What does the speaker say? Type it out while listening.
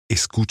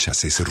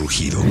¿Escuchas ese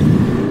rugido?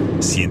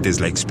 ¿Sientes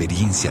la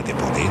experiencia de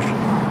poder?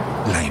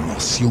 ¿La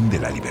emoción de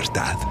la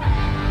libertad?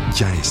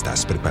 Ya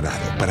estás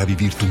preparado para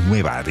vivir tu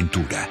nueva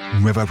aventura.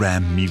 Nueva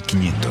Ram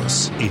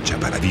 1500, hecha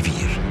para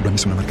vivir. Ram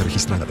es una marca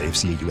registrada de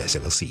FCA US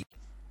LLC.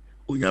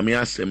 Unyame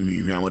asem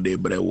hwehwam de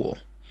brewo.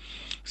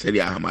 Sedi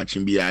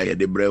ahamachin bia ye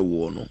de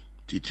brewo no.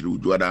 Titiri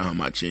ujuada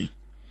ahamachin.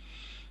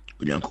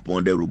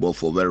 Unyankopon de rubo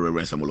for very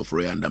reverend Samuel of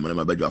Roy and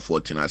Damana Bedwa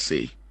 14 I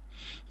say.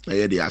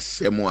 Aye de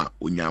asem a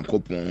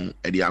Unyankopon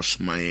e de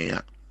asman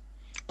ya.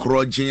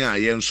 Krojin a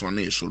ye nso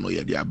na eso no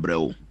ye de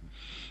abrewo.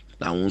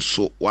 Na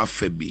wonso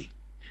wafa bi.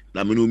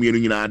 Na menu mienu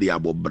nyina de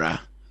abobra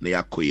na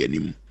yakoye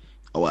nim.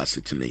 Awa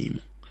setena yim.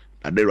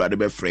 Na de rade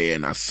be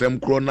frɛ na asem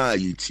kro na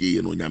yitie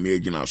ye no nyame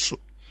agina so.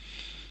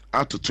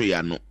 Atoto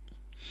ya no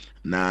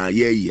na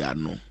ye ya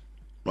no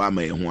wa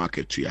ma ehu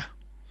aketua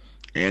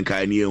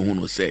enka ni ehu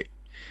no se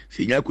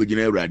sinya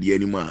kwagina awrade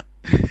anim a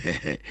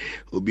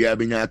obi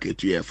abenya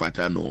aketua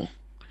fata no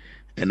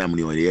enam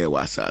ni ore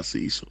wa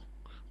asase iso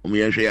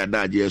omiyenhwe ya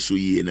daje so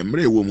yie na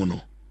mre ewo mu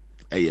no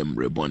eye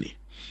mre boni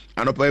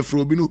anopa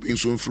efro obi no bi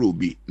nso mfro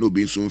obi no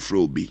bi nso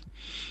mfro obi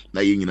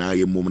na ye nyina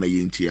ye mom na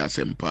ye nti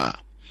asempa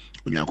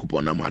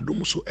Onyankopon na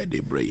madom so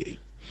ede breye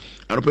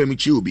anopa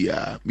michi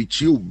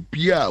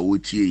obi a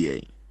otie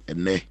yen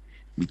ene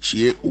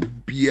michie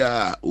obi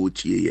a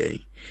otie yen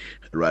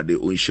rade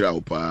onhira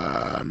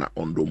opa na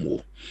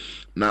ondomo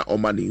na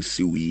omani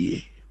nsi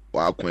wiye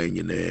wa akwan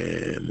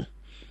nyinam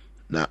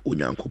na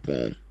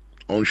Onyankopon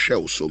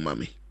onhwe so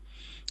mame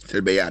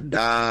sebe ya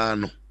da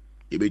no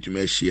ebetumi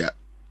ahia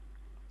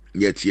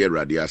yetie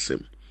rade asem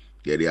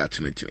yede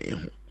atenetene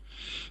ho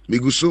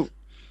miguso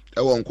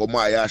ewo nkomo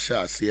aya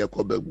ahya ase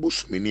ekobe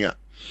bosumini a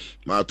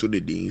ma to de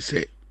din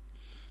se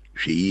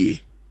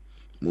hweye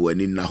mo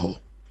wani na ho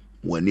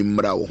mo wani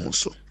mra wo ho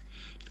so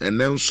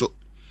enen so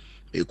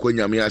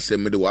ekonyame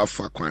asem de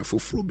wafa kwan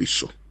foforo bi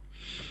so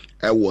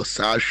ewo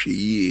sa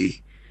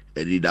hweye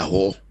edida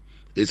ho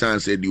esan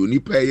se di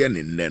onipa ye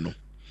ne nne no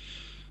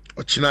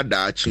ochina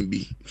daachi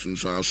bi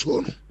sunsun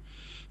aso no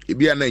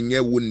ebia na nye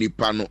wo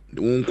nipa no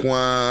wonko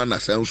a na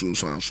san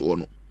sunsun aso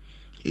no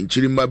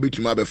nchirima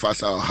bituma be fa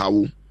sa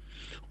hawo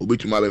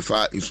obituma be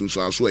fa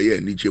sunsun aso ye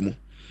anichemu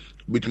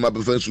bituma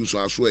be fa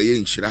sunsun aso ye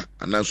nchira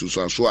ana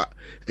sunsun aso a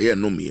ye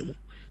nomie mu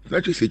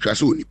na che se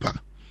twase onipa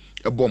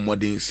ebo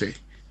modern se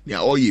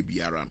nia oye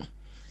biara no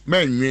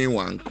menwen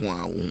wanko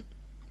a wo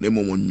na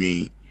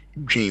momonnwen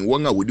dwen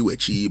won a wodi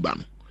wachi ba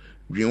no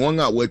dwen won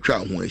a watwa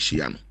ho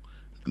ahia no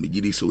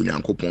megidi se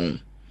Onyankopon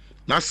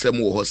na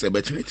asem wo ho se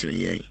betenetene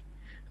yen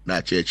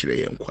na chekire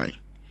yen kwan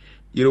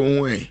yire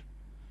wo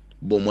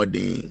bo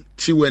modern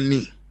ti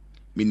wani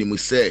minimu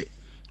se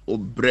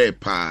obre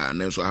pa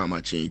na so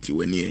hamachen ti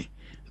wani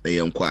na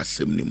yen kwa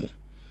asem ni mu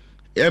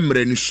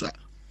emre ni so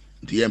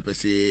di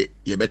yempese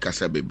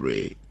yebekasa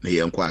bebre na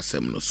yen kwa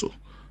asem no so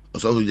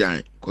osofu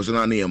jan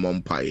kosona na yen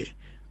mompaye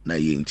na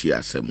yen ti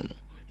asem no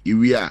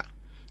iwi a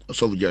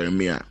osofu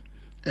Jeremia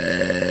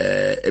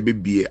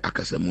ebebie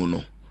akasemu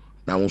no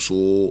na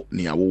wonso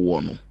ne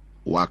awowo no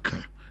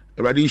waka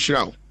erade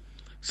nhyiraw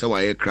se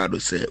wa ye krado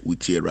se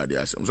wutie erade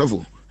asem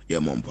osofu ye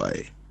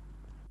mompaye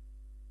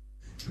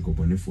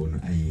akopone no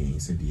aye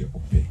se de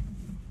ope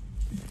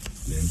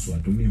lenso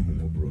adomi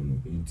hu obro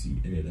no enti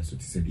ene da so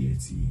ti se de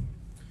ati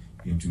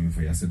enti mi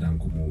fa yase dan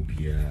komo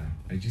obia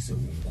agise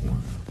wonko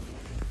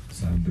a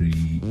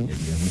sabri e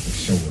de ho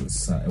show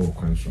sa e wo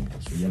kwan so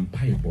ye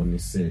mpai bone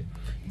se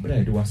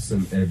bread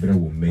wasem e bre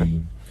wo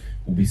mai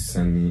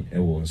ubisani e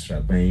wo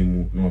nsraban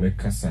mu na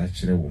obekasa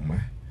akire wo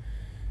ma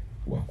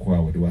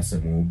wakwa wo de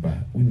wasem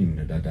oba unim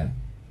na dada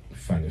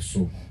fa ne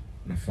so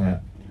na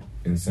fa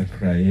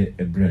ensakraye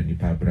ebra ni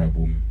pa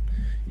brabum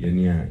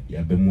yeni a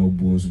yabemu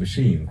obu nso be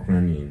hyen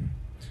krani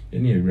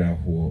yeni awira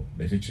ho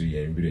be chechiri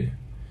yen wire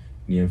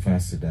ni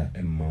emfasida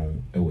emmaw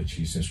ewo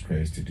Jesus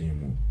Christ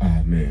din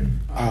amen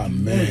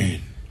amen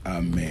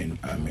amen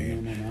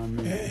amen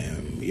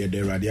ye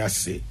de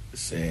radiase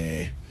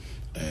se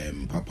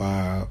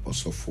papa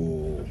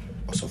osofo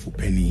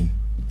penny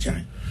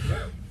jan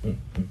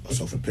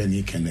osofo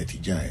penny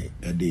Kenneth jan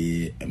e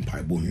de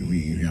empire bo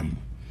hwehwam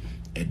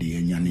edi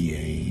enyane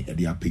yen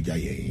edi apegya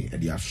yen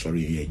edi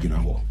asori yen gina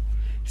ho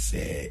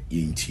se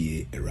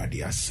yintie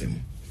erade asem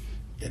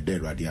yede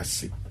erade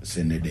ase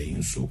se ne de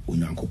nso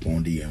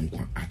Onyankopon de yen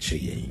kwa ache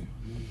yen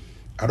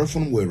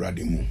arofon wo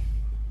erade mu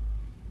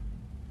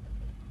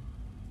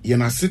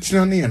yen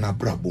asetina ne yen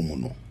abrabo mu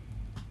no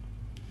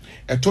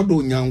etodo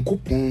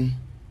Onyankopon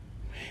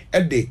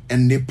ede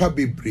ennepa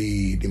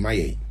bebre de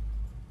maye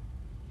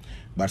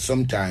but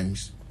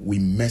sometimes we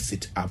mess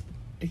it up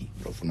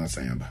profuna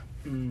sayamba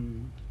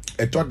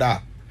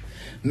etoda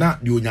na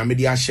di onyame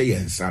di ahye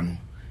yensa no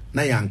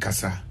na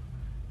yankasa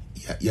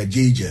ya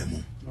jeje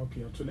mu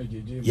okay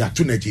ya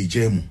tuna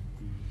jeje mu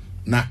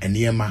na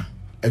enema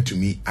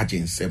atumi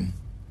agensem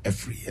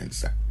afri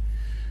yensa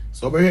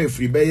so be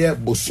afri be ye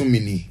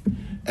bosumini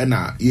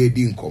na ye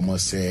di nkomo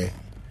se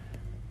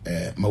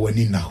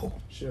mawani na ho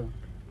sure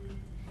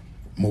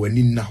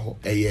mawani na ho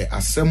eye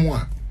asem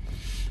a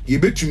ye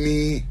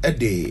betumi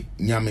ede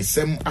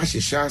nyamesem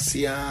ahyehya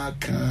asia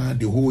ka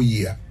the whole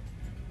year.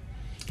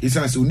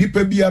 Isan se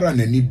onipa biara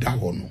na ni da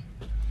ho no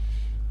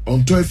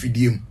onto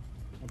afidiem.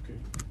 Okay.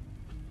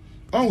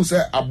 On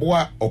say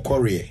aboa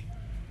okore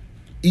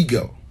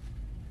eagle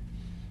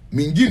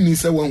mingi ni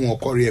se wan ho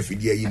okore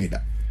afidie yi ni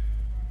da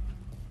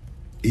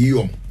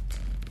iyom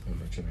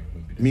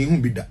mi hu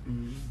bi da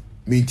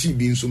mi ti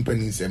bi nso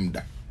mpani nsem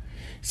da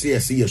se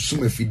ye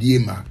sum afidie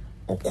ma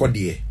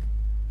okode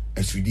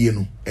afidie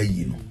no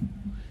ayi no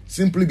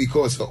simply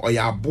because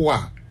oya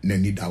aboa na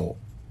ni da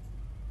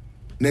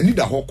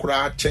ho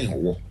kura chen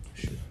wo.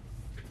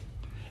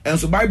 And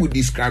so Bible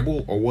describe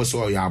or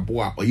so oya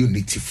aboa or you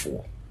native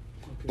for.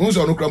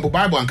 Unso no krampo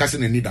Bible ankase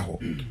na ni da ho.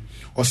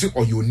 Or say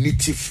or you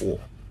native for.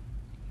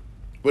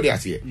 What dey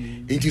say?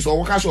 Inti so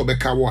waka so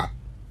obeka wo a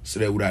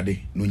sere urade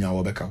no nya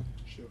wo obeka wo.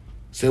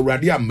 Se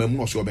urade amam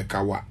no so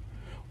obeka wo a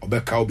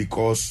obeka wo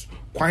because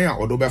kwan a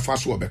odo befa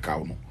so obeka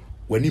wo no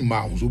wani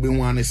ma ho so be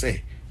hu ane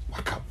say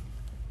waka.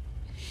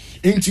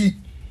 Inti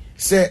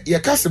se ye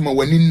kasema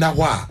wani na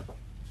ho a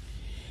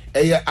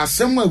eya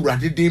asem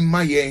awurade de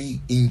ma yen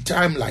in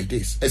time like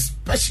this,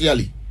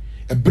 especially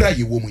a bra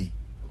ye wo mu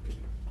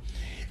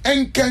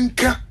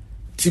enkanka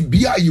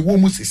tibia ye wo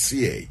mu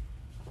sese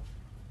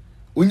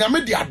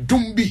onyame de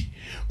adom bi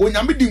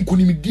onyame de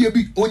nkunimdie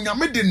bi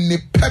onyame de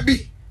nepa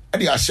bi e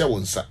de ahye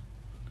wonsa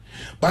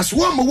bas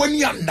wo ma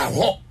wani anda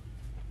ho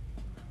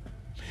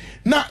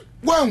na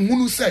wan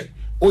hunu say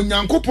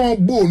onyankopon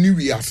bo ni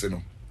wiase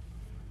no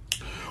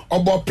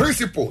obo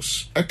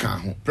principles e kan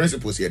ho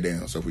principles ye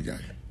den so fujan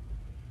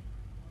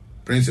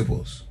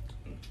principles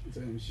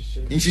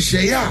in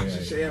shisheya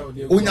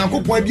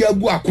onyankopon dia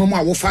gu akwam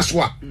a wo fa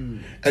so a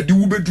ade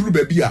wo beduru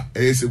ba bi a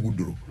ese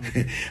guduru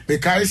me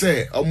kai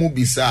say omo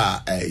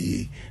bisa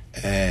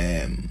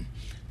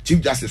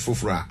chief justice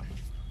fofora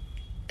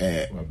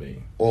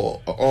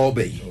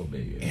obey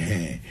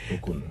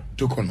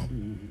tokono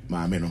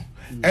maame no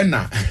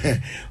ena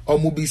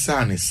omo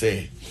bisa ne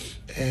say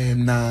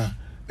na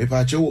me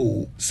pa che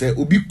wo say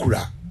obi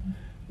kura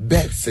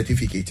birth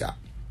certificate a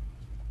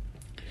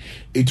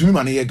etumi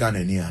mane ye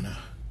Ghana ni ana.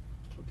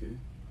 Okay.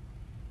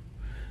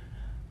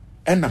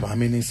 And na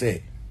me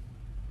say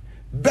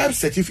birth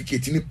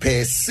certificate ni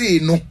per se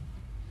no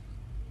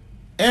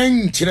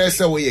en kire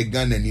se wo ye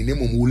Ghana ni ne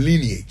mom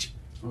lineage.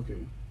 Okay.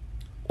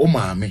 O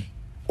maame,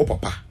 o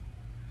papa.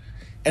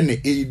 Ene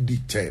edi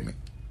time.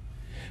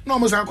 No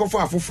mo san kofo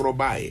afoforo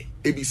baaye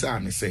ebisa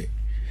ne say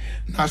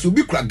na so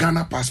bi kura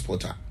Ghana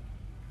passport a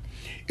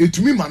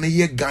etumi mane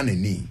ye Ghana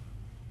ni.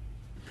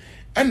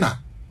 Ena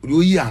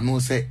oyi anu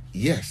say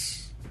yes.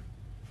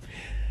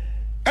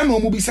 Eno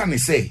mo bisa ne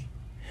say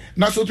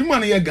na so tuma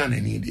na ye Ghana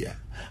ni dia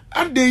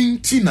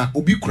aden ti na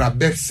obi kura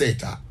birth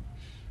cert a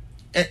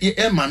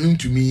e manu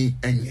to me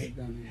enye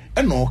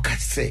eno ka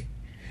say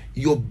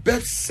your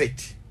birth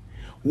cert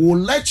will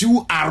let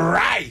you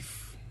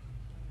arrive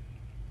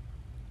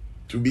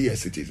to be a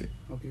citizen.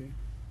 Okay.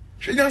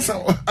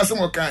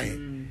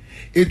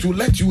 It will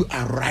let you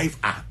arrive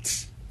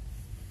at.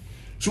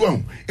 So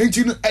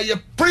enti a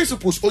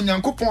principles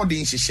onyankopon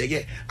de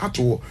nhihye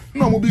ato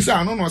no mo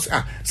bisa no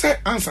say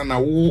answer na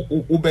wo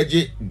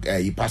beje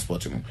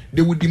passport no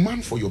they will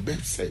demand for your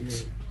birth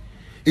cert.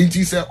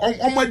 Enti say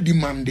on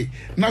demand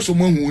na so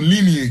mo hu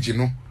lineage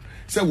no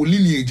say wo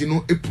lineage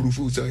no e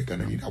proof say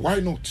can need. Why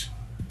not?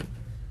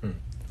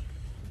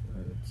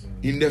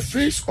 In the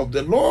face of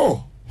the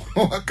law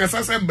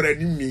kasa say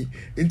brand me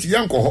enti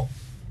yanko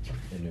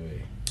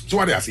anyway. So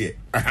what they say?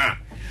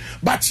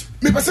 But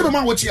me pese be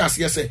man wo chi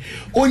ase say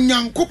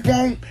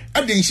onyankopon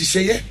e de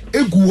nhihye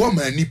egu ho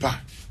ma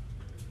nipa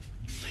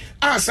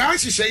sa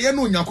nhihye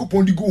no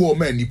onyankopon di gu ho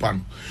ma nipa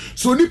no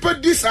so nipa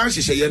di sa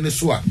nhihye ne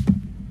so a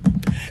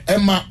e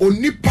ma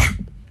onipa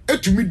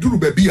etumi duru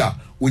ba bi a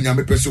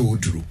onyame pese o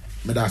duru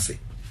me da say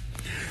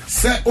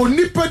se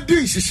onipa di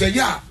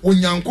nhihye a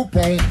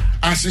onyankopon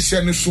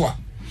ahihye ne so a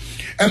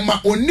e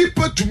ma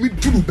onipa tumi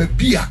duru ba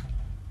bi a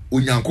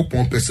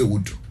onyankopon pese o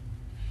duru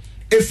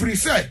efri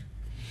say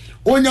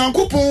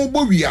onyankopon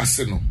bo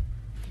wiase no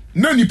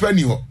na nipa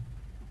ni ho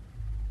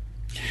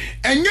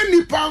enye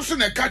nipa so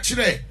na ka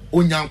kire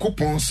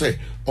onyankopon se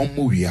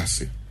ommo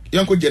wiase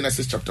yanko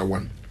Genesis chapter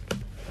 1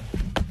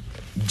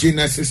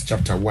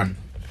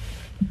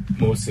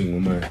 Mose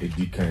ngoma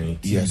edikan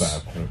ti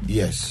baako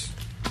yes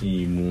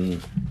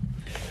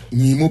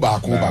nyimu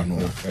baako ba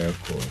no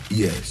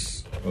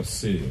yes o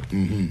se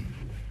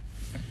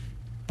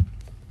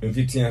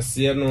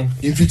Invitiasie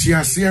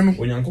no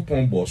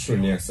onyankopon bo soro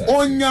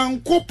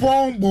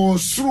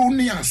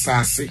ni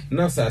asase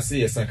na asase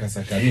ye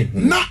sakasaka ni hu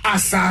na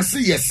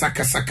asase ye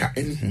sakasaka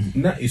ani hu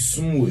na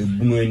esum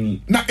ebunu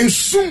ani na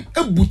esum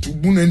ebutu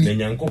bunu ani na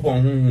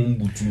onyankopon honhom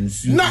butu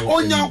nsuo na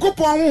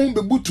onyankopon honhom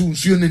be butu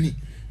nsuo nani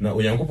na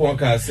onyankopon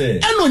ka se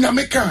eno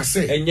nyame ka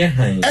se enye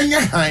han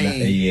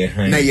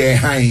na ye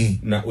han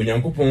na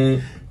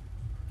onyankopon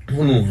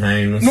hunu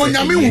han no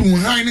nyame hunu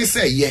han ne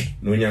say ye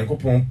no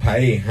nyankopon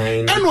pae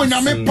han no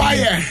nyame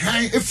pae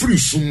han efiri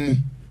sum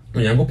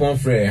no nyankopon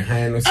frɛ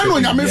han no say no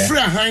nyame frɛ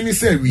han ne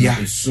say wia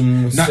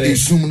na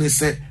esum ne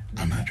say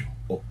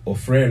o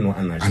friend no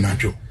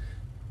anajo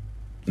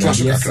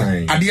Trust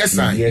kakra ade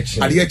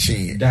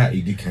sign da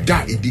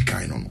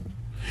edikan no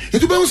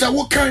etu be say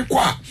wo kan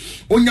kwa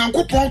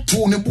onyankopon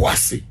to ne bo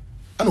ase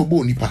ana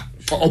obo nipa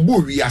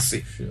obo wi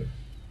ase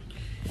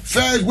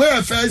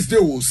first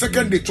day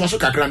second day trust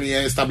kakra ne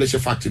establish a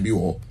fact bi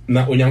ho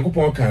na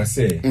onyankopon kan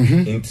say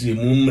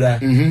ntiremumra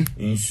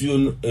insuo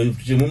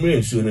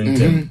no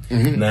ntem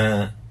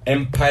na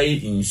empire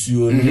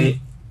insuo ne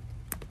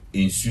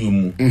insuo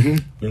mu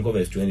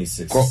verse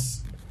 26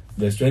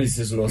 verse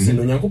 26 no say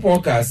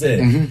onyankopon ka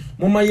say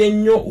mama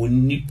yenyo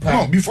onipa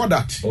no before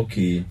that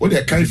okay what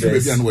they kind of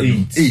be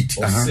an 8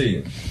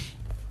 say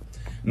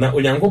na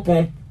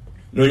onyankopon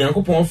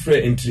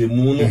frɛ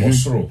ntiremu no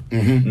osoro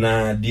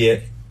na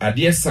de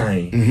ade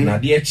sign na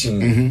de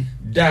chin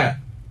da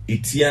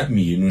etia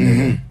mienu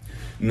no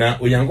na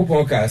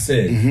onyankopon ka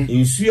say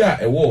nsu a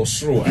ɛwɔ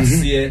osoro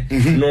aseɛ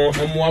no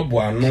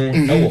amoaboa no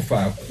ɛwɔ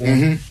faako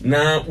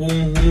na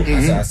wonhu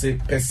asase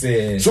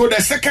pɛsɛ. So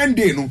the second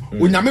day no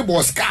onyame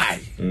bo sky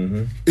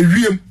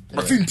ewiem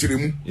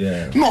matintiremu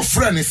no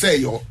friend say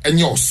yo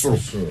enye osoro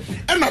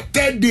and na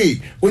third day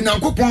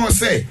onyankopon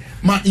say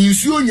ma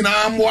nsuo nyina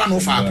amoa no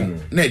faako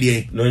na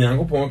de na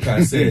onyankopon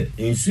ka say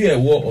nsu a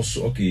ɛwɔ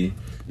osoro okay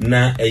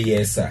na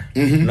eyesa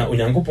na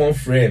onyankopon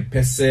frɛ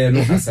pɛsɛ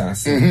no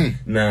asase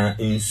na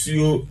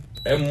nsuo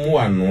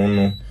ɛmoa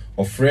no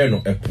ofrɛ no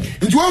ɛpo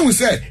nti wɔn hu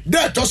sɛ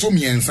that also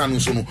miɛnsa no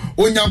so no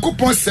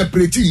onyankopon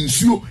separate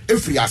nsuo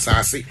efiri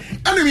asase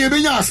ɛna me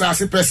benya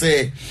asase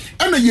pɛsɛ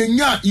ɛna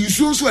yenya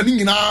nsuo so ani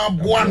nyina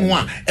boa no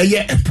a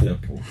ɛyɛ ɛpo.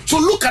 So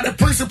look at the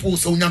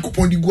principles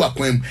onyankopon di gu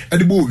akwam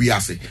ɛde bo wi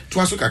ase to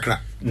aso kakra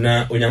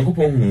na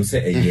onyankopon hunu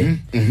sɛ ɛyɛ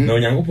na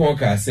onyankopon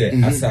ka sɛ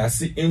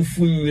asase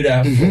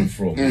mfunwira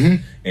from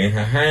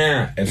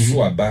enhahan a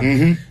ɛso aba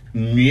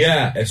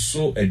nnua a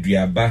ɛso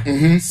aduaba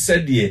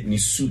sɛdeɛ ne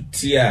su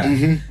tia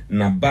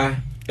na ba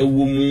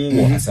ɛwɔ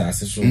mu wɔ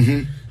asase so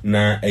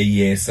na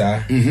ɛyɛ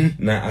saa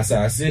na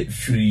asase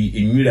firi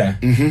enwira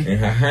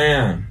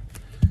enhahan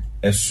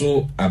a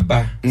ɛso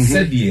aba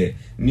sɛdeɛ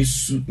ne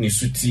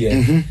su tia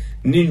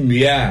ne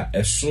nnua a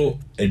ɛso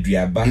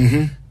aduaba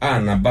a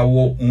naba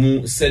wɔ mu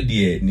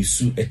sɛdeɛ ne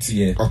su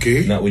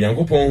ɛteɛ na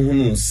onyankopɔn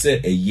hunu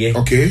sɛ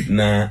ɛyɛ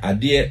na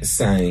adeɛ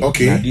sign na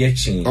adeɛ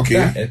kyen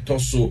da ɛtɔ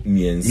so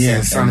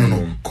miɛnsa no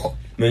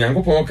na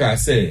onyankopɔn kaa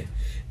sɛ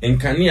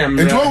nkanea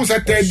mmra nti wɔn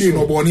sɛ third day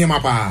no ɔbɔ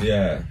nneɛma paa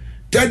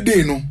third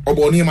day no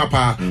ɔbɔ nneɛma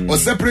paa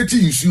ɔseparate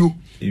nsuo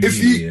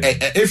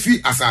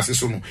efi asase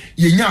so no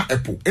yɛnya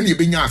ɛpo ɛna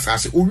yɛbɛnya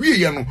asase owie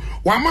yɛ no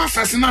wama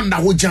asase na nda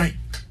hɔ gyan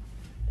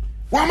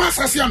wama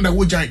asase anda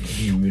hɔ gyan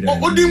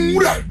ɔde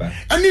nwura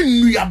ɛne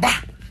nnuaba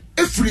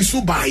efiri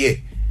so baayɛ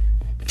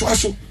to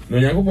aso na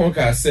onyankopɔn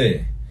kaa sɛ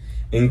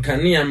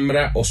nkanea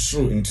mmra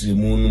ɔsoro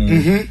ntiremu no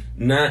mu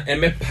na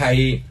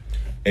ɛmɛpae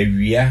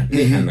awia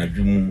ne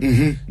anadwo mu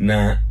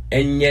na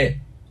ɛnyɛ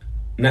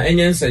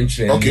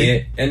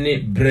nsɛnkyerɛnneɛ ɛne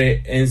brɛ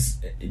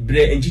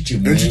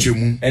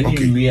nkyikyɛmu ɛne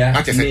nnua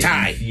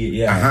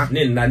ne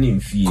nna ne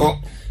mfie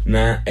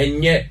na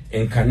ɛnyɛ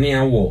nkanea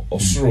wɔ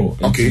ɔsoro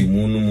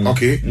ntiremu no mu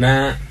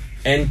na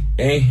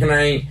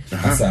ɛnhran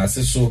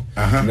asase so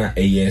na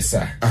ɛyɛ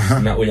sa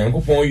na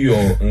onyankopɔn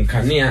yɔ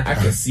nkanea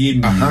akɛseɛ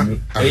mmienu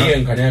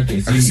ɛyɛ nkanea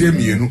akɛseɛ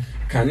mmienu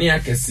kanea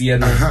kɛseɛ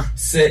no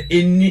sɛ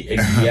ɛni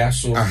awia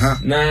so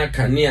na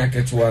kanea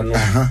ketewa no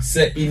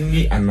sɛ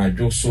ɛni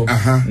anadwo so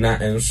na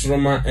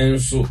nsoroma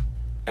nso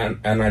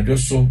anadwo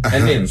so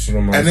ɛne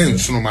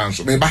nsoroma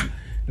nso meba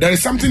there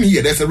is something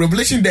here, there's a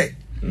revelation there.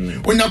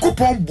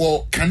 Onyankopɔn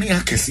bɔ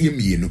kanea kɛseɛ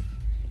mmienu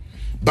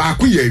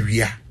baako yɛ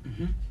awia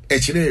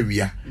ɛkyerɛ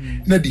awia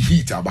na the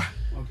heat aba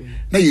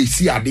na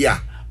yɛsi ade a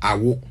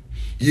awo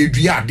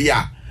yɛdua ade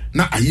a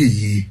na ayɛ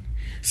yie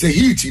sɛ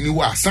heat ni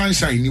wa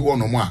sunshine ni wɔ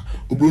no mo a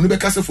obro no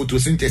bɛka sɛ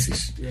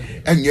photosynthesis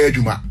ɛnyɛ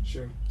adwuma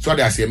so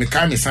ade ase me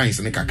kan me science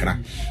ne kakra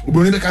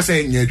obro no bɛka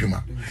sɛ ɛnyɛ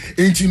adwuma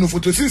enti no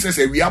photosynthesis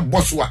awia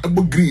bɔ so a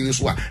ɛbɔ green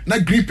so a na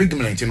green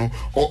pigment no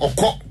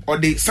ɔkɔ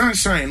ɔde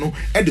sunshine no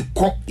ɛde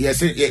kɔ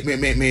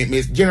yɛsɛ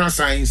me general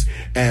science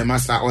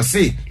master or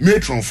say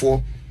matron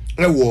for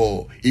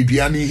ɛwɔ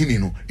eduane hini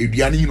no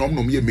eduane hini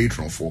ɔmo yɛ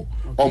matron for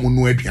ɔmo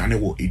no aduane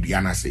wɔ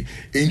eduane ase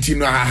enti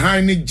no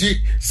ahan ne gye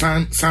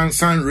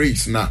sun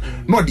rays na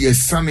no de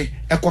esane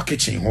ɛkɔ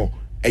kitchen hɔ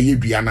ɛyɛ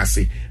eduane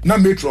ase na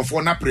matron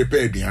for na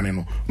prepare eduane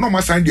no na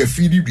ɔmo san de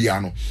feed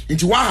eduane no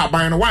enti wa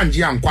haban no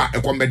wangye ankɔ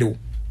ɛkɔ mbɛde wo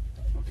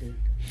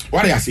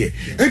what I say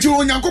enti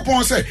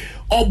onyankopɔn sɛ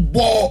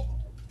ɔbɔ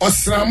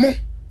ɔsramo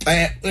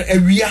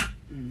awia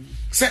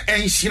sɛ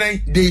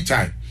ɛnhyerɛn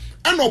daytime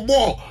ɛna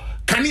ɔbɔ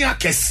kanea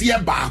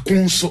kɛseɛ baako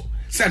nso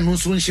sɛ no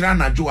nso nhyira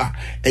anadwo a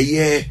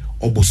ɛyɛ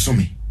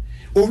ɔbosome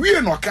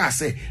owie no ɔka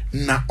sɛ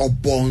na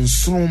ɔbɔ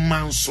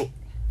nsoroma nso.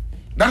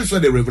 That is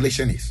what the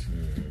revelation is.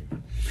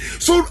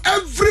 So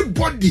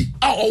everybody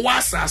ɔwɔ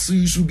asase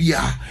yi so bia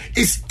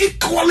is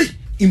equally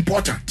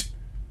important.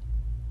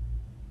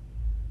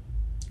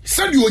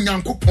 Sɛdeɛ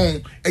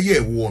onyankopɔn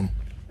ɛyɛ ɛwɔ no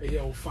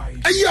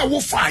ɛyɛ ɛwɔ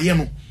faayɛ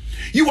no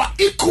you are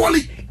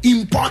equally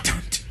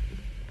important.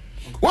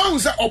 One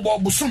say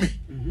ɔbɔ bosome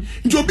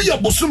nti obi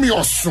yɛ bosome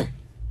ɔso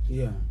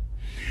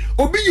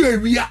obi ye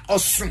wia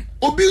osun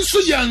obi nso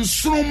ye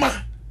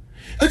nsroma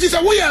it is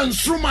a way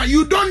nsroma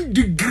you don't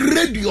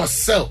degrade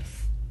yourself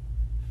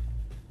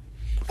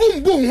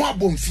umbo ho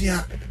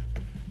abomfia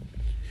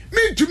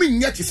me to me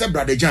nyet se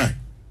brother Jan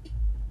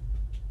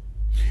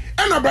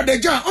and brother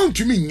Jan on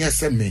to me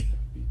nyese me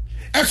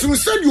esuru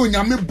said you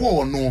onyame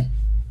bo no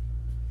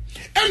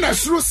and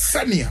esuru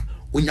sania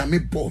onyame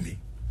bo me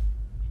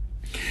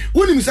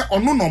woni mi say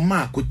ono no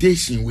ma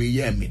quotation we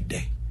ye me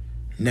de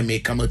na me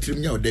come atrim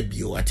nya oda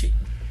bio ate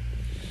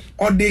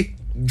ode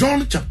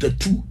John chapter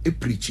 2 e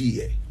preach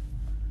here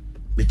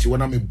beti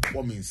wona me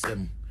bo me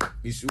nsem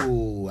mi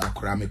so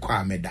akora me kwa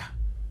ameda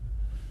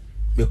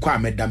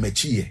me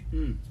chi here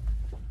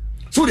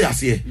so they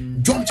say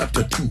John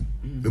chapter 2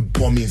 me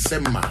bo me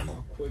nsem ma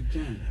no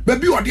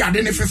baby ode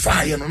ade ne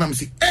fefa ye no na me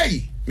say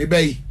hey me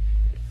bay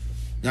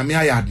nyame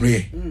aya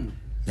adre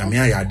nyame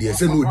aya ade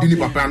say no di ni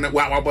papa na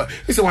wa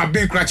say wa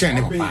ben kra chen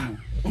ne papa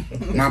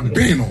ma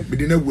ben no me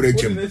di na wura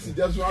gem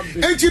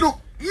enti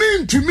no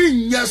me to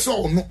me yes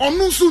or no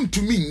onu so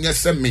to me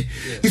yes me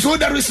so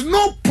there is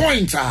no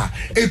point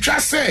it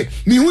just say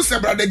me who say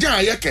brother Jan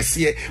aye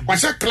kese wa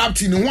sha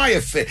clap ni ho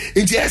aye fe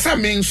enti esa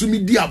me nso me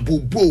di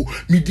abobo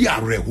me di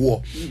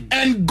areho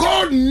and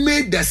God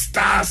made the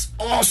stars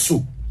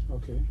also.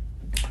 Okay,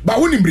 but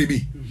when him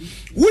baby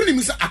when him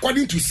say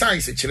according to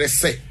science e kire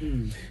say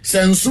say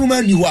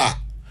nsuma ni ho a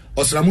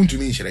osramu to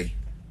me nhire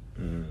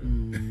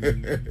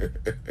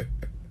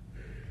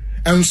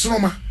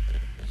nsuma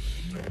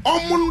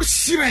omun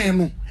shiren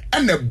no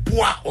na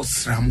boa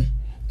osramu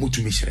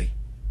mutumi shire.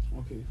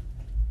 Okay,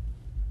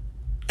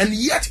 and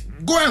yet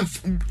go and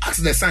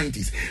ask the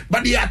scientists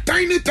but they are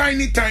tiny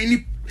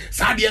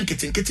sadian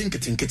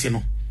kitchen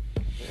no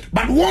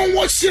but one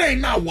was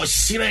shiren now was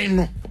shiren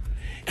no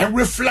and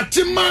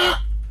reflecting ma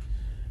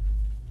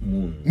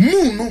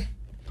moon no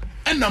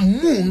and a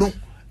moon no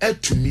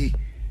to me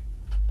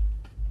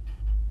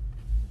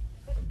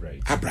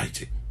a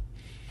bright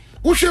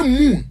what's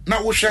moon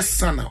now what's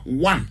sun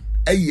one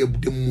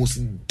the most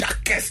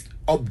darkest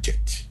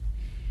object.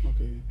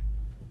 Okay,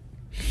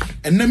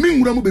 and the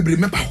mean we be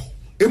remember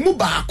e mu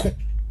baako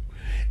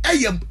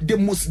the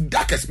most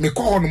darkest me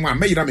call no ma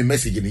me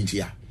message in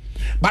here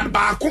but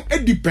baako e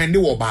depend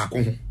wo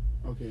baako ho.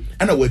 Okay,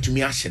 and a word to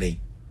me ahire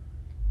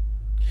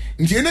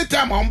nti any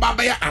time on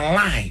baba ya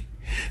align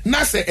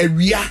na se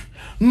awia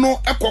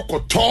no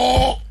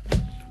ekokoto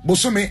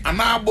bosome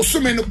ana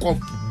bosome no ko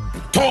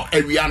to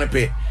awia no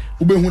pe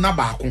ubehu na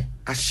baako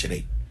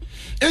ahire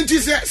enti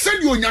se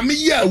di onyame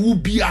ye awu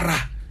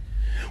biara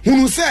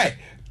hunu say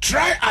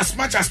try as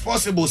much as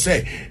possible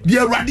say the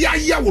awurade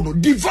aye wo no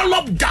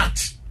develop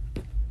that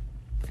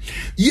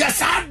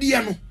yes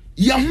adie no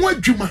ye ho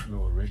adwuma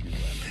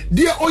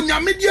the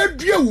onyame de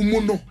adua wo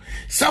mu no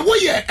sa wo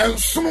ye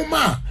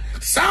ensonoma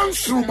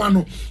sansroma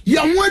no ye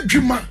ho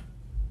adwuma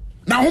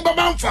na ho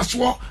baba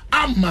mfaso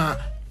ama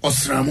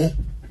osramo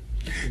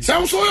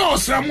sanso ye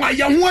osramo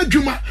ye ho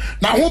adwuma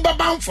na ho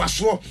baba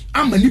mfaso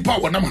ama nipa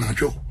wo na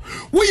manadwo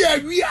we are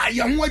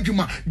ye ho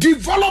adwuma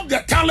develop the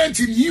talent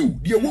in you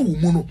the wo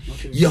mu no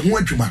ye ho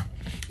adwuma.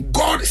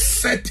 God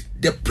set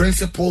the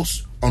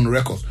principles on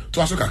records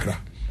to aso kakra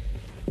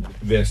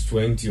verse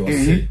 20 or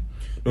say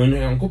no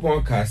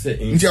nyankopon ka say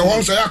nti e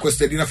won so ya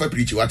kwestedi na fa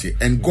preach what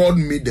and God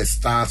made the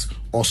stars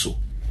also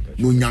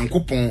no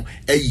nyankopon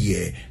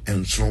eye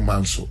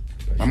entroman so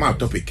mama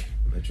topic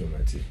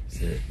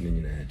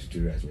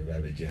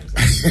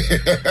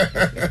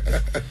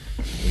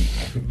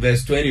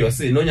verse 20 or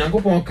say no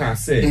nyankopon ka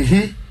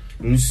say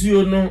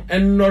nsuo no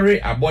enore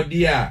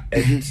abode a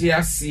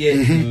etiase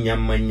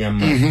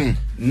nyamanyama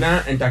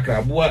na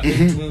entakraboa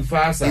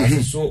etumfa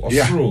asase so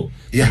osoro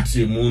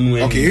ntremu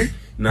nu ani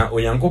na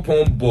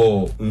onyankopon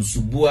bo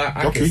nsubua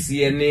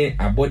akese ne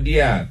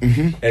abode a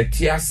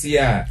etiase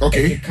a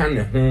ekeka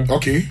ne ho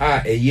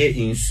a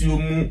eye nsuo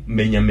mu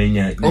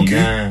menyamenya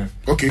nyina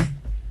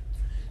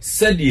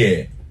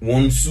sedie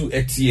wonsu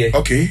etie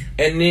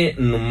ene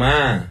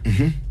noma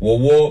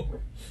wowo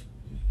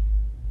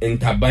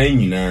ntaban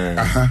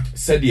nyina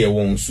sedie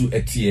wonsu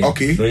etie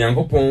no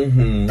nyankopon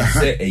hunu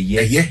se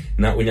eye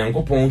na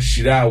onyankopon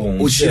hira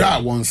won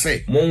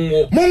se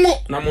monwo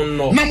na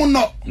monno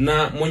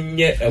na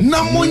monye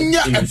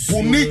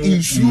epune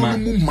nsuo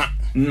mu ma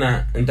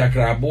na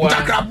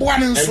ntakraboa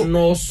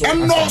nso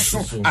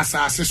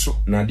asase so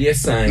na de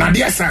san na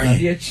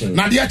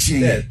de chi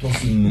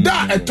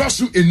da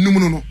etosu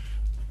enum no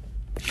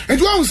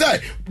and one say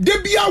de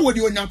bia wo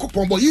de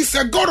onyankopon bo he is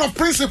a God of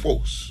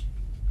principles.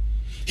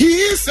 He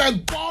is a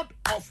God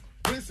of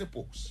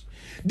principles.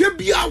 De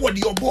bia wo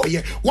de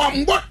oboye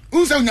wan bo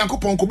unse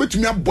onyankopon ko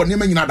betumi abone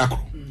ma nyina dakro.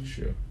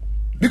 Sure.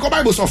 Because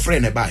Bible so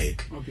friend e bae.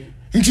 Okay.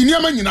 Nti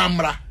niam nyina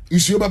amra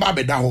nsuo beba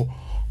beda ho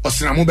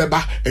osinamu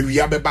beba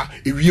awia beba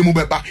ewie mu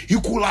beba.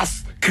 He could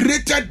have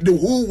created the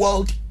whole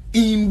world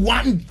in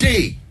one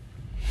day.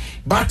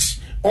 But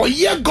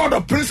oye God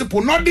of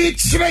principle no dey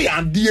kire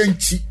and de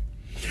nti.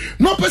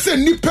 No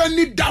person nipa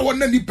ni da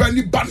wona nipa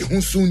ni ba ne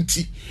ho so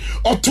nti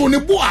oto ne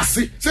bo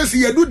ase sese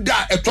yedu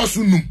da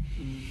etoso num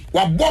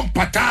wa bom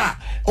pata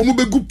omo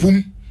begu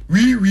pum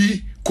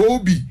wi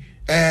kobi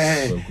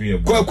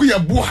kwakuya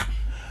boa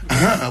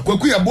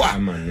kwakuya boa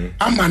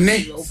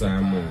amane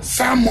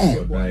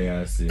samo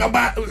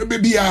aba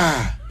bebia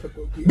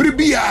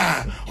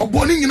bribia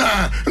oboni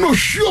nyina na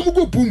ohwio mu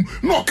gopum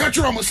na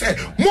okachiro mo say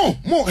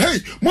mo hey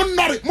mo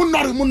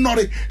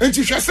nore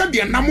enti hwese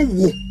de nam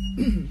wo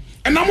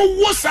enam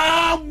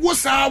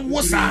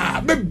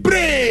wosa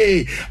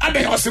bebre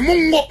ade ose mo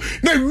ngo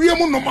na wie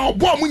mo no ma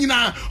obo mo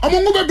nyina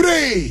omo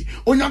bebre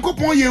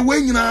onyankopon ye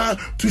we nyina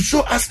to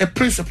show us a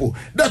principle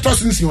that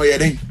us nsi o ye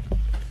den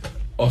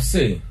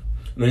ose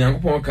no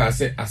nyankopon ka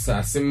se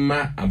asase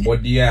ma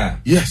abode a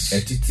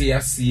etete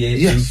ase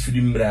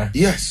emfirimra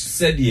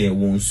said ye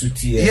won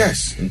sutie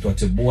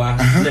ntoteboa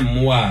ne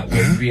moa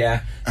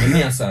wawia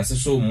ne asase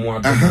so moa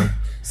do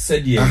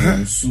said ye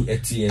won su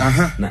etie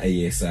na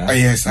eyesa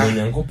no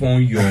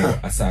nyankopon yo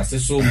asase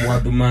so moa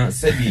do ma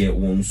said ye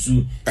won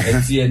su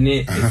etie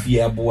ne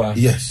efiaboa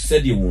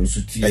said ye won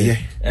sutie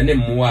ene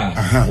moa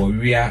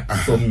wawia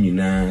tom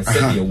nyina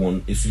said ye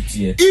won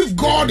esutie. If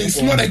God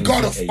is not a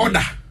God of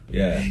order,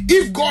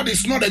 if God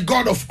is not a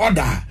God of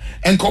order,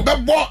 and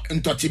kobebo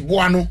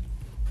ntotiboa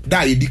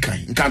da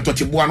yedikan nka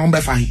ntotiboa no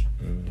befa hi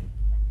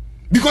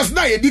because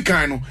da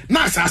yedikan no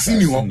na asase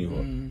ni ho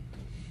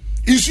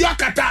isu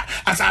akata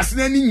asase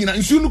na ni nyina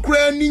isu no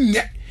kura ni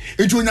nye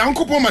ejo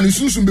onyankopon ma ne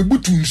sunsun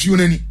bebutu nsuo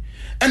nani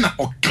e na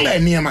okla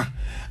niema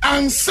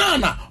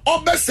ansana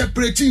obe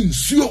separate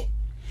nsuo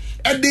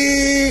e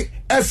de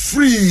a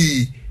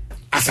free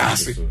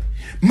asase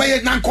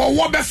maye na ko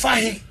wo befa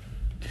hi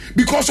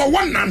because of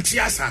one nanti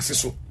asase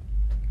so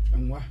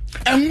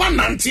enwa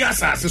nanti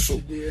asase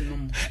so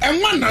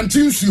enwa nanti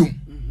nsuo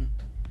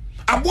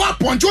abo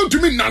aponcho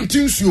ntumi nanti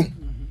nsuo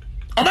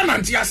oba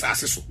nanti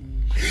asase so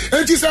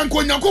enti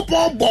sanko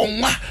nyakopon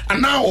bonwa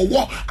ana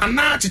owo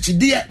ana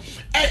chichide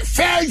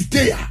first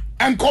day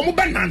and come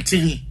be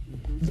nanti.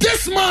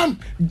 This man,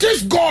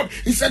 this God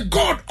is a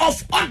God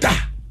of order.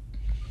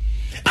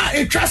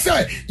 A trust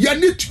ya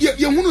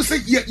hunu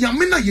say ya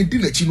mena ye di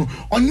nachi no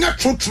onya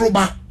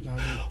trotroba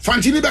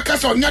fantini be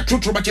kasa onya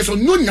trotroba cheso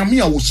nyo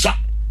nyame a wosa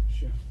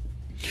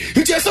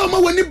nti esa ma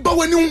wani ba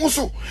wani ho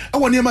so e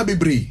woni ma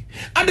bebre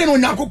ade no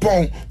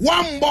nyakopon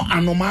wambo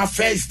anoma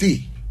first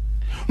day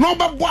no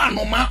ba bo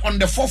anoma on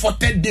the 4th or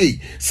 3rd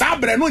day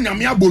sabre no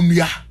nyame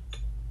abonua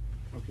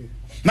okay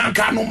na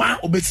ka anoma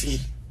obesi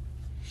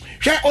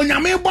hwe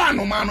onyame bo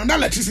anoma no na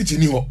electricity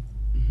ni ho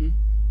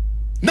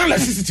na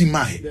electricity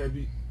mai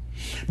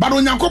but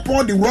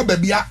onyankopon de rubber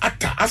bia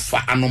ata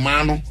afa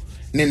anoma no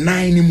ne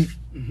nan ni mu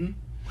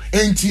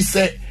enti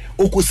se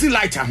okosi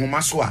light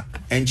ahoma so a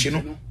enchi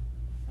no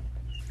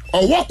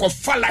o work of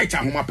fa light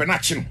ahoma pe na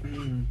chi no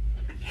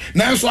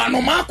na so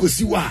anoma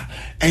akosi wa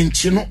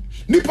enchi no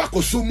nipa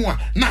kosomu a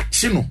na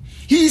chi no.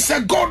 He is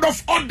a God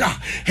of order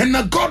and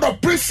a God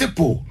of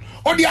principle.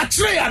 O di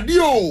atre ade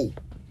o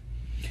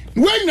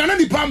when na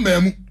nipa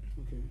mamu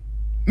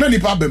na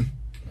nipa bem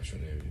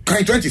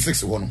kan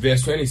 26 one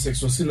verse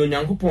 26 was no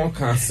nyankopon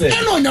kan say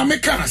no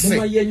nyame kan say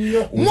mama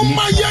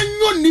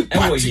yanyo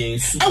nipa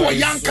ewo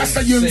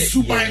yankasa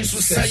yensuban so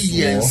say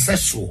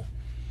yenseso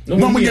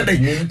no mo yede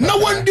na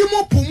wandi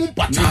mo pumu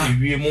pata ani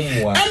wie mo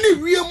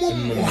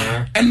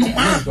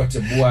enoma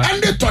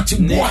ande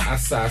toteboa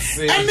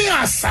ani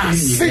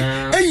asase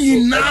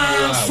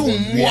enyina so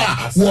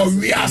moa wo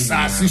wi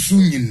asase so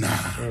nyina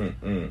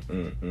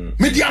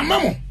media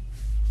mamo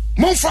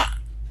monfa.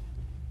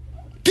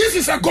 This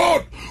is a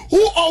God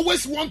who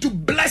always want to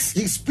bless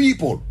his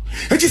people.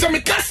 It is a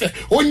mikase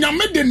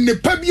onyame de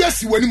nepa bia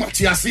si wani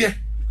matiase.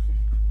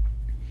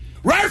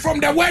 Right from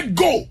the word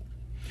go.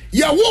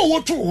 Ya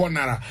wo to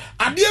honara.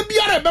 Ade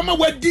biara be ma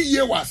wadi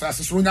ye wa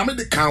asase so onyame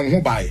de kan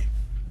ho bae.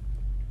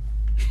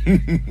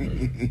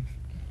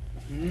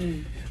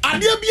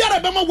 Ade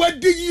biara be ma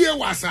wadi ye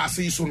wa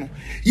asase so no.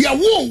 Ya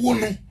wo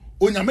no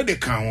onyame de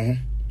kan ho.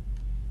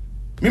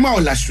 Me ma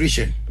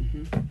illustration.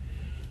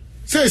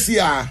 Say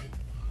see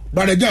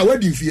but again, what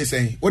do you feel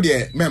saying? What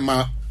the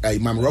memma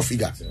Imam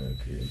Rofiga?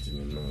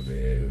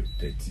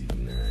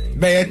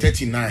 Bear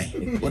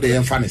 39. What the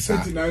infant is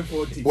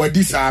 3940. What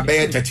this are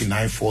bear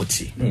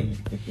 3940.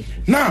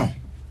 Now,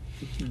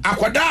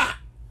 Aquada,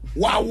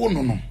 wow,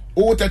 no,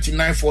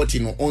 3940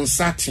 no on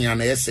Satin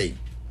and essay.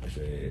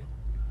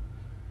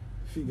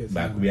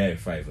 Back we are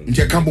 5.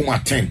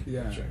 Jacambo 10.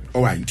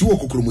 All right, 2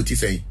 okukumuti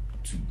say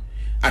 2.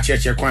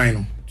 Acheche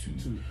kwano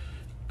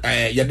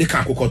 2.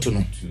 Yadeka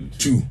kokotono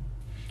 2.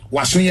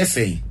 Wasun ye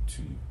say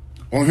 2.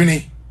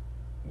 Ohwene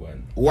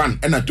 1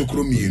 ena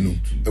tokro mienu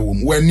ewo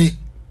wani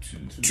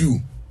 2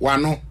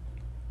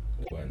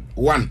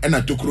 1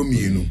 ena tokro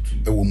mienu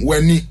ewo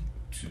wani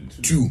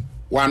 2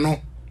 1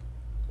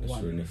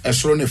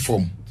 esro ne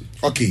form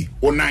okay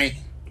onai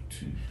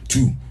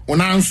 2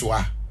 onanso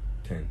a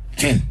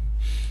 10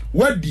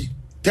 wadi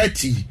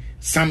 30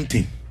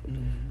 something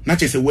na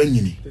chese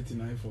wanyini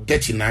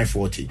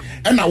 3940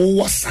 ena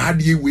wo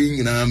saade we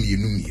nyina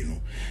mienu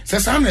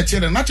sesa na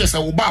chere na chese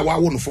wo ba wa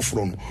wo no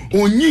foforo no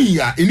onyi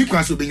ya eni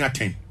kwan so benya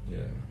 10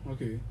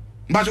 okay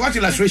but what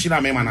illustration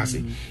am man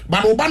say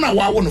but wo ba na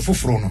wa wo no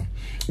foforo no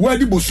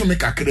wadi bosome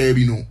kakra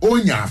bi no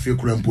onya afi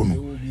kura mpo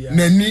no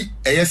nani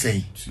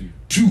ɛyɛ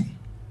 2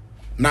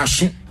 na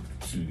so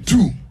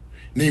 2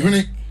 ne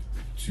hwene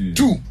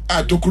 2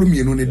 a tokuro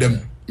mienu ne dem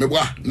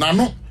meboa na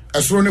no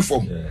ɛsoro ne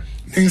fom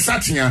ne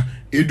nsatea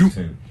edu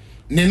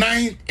ne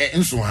nan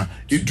enso ha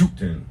edu.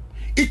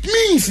 It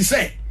means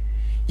say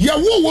ya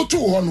wo to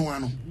ho no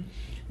ano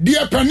de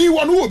pani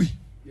wo no obi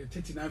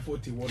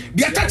 3941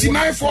 de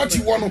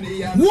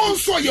 3941 won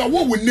so ya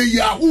wo ne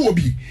ya wo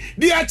obi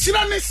de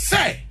akira ne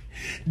say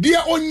de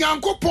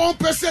onyankopon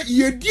pese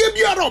ye die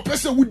biara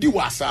pese wudi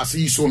wa asase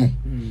yi so no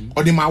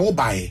o de ma wo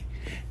bae.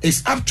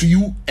 It's up to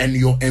you and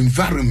your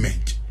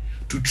environment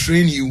to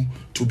train you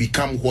to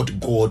become what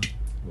God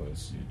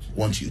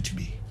wants you to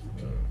be.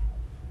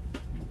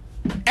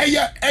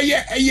 Eye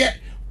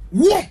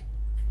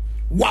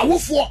wo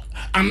for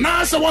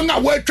anasa wona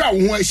wo atwa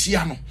wo ho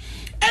ahia no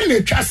ene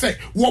atwa se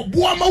wo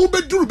boa ma wo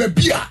beduru ba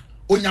bia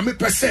onyame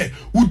pese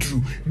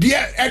wuduru de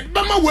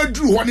edbama wo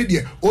aduru ho ne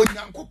de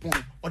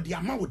onyankopon ode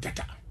ama wo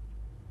data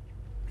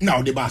na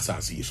ode ba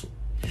asase yi so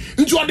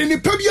nti ode ne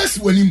pa bi asi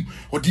wanim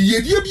ode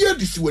yedie bi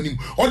adi si wanim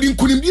ode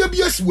nkunim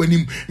bi asi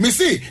wanim me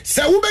say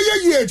se wo be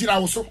ye agira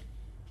wo so.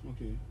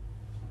 Okay,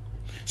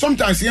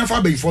 sometimes you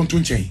fa be for nto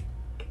nchen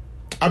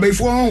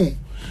abefo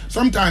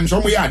sometimes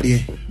omo ya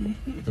de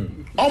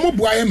omo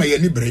bua ye maye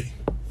ni bre.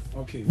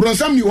 Okay,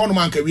 bronsam ni wono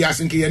man ka wi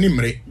asen ke ye ni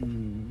mre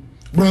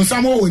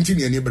bronsam wo wonti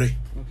ni bre.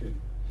 Okay,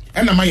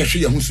 ena ma ye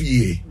hwe ye hu so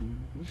ye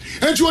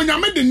enti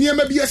onyame de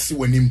niema bi asi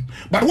wanim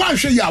but wan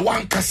hwe ya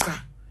wan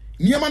kasa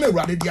niema na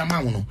urade di ama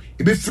wo no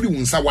e be free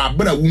wonsa wa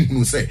abra wo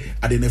hunu se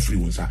ade na free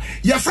wonsa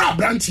ye fra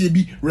brantie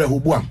bi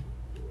Rehoboam.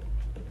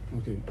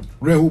 Okay,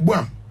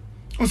 Rehoboam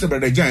on se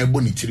brother Jan ebo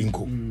ni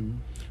tirinko.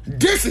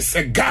 This is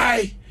a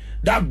guy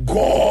that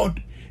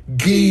God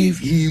gave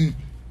him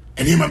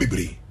an niema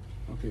bibre.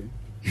 Okay,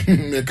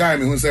 me kai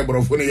me hu se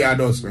brofo ne ya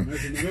dos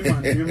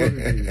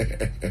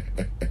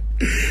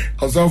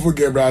also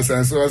forget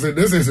brother. So I said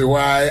this is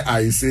why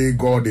I say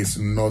God is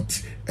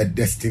not a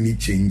destiny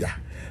changer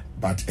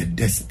but a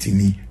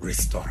destiny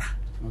restorer.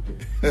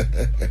 Okay,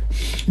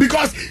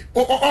 because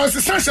o se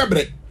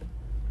shabre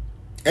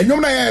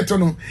enyom na ye to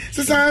no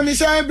sisa mi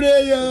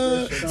shabre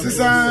yo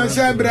sisa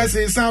shabre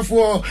sisa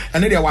fo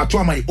ane de wato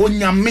amai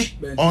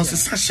onyame on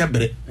sisa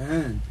shabre.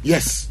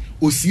 Yes,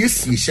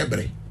 osiesie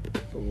shabre.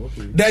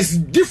 Okay, there's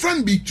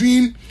difference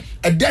between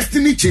a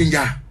destiny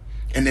changer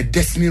and a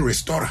destiny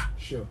restorer.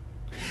 Sure,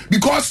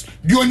 because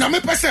the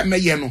onyame person me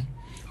ye no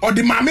or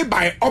the mame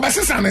by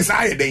obesesa me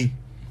sa ye den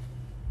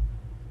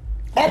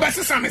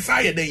obesesa me sa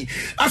ye den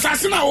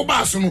asase na wo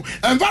ba so no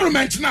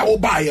environment na wo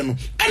ba ye no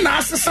e na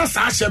asesa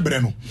sa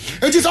shebre no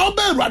it is all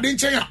be ruade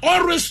nchen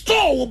or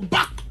restore wo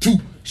back to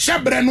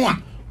shebre no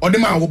a or the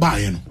man wo ba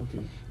ye no.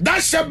 Okay,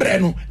 that shebre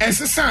no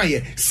ensesa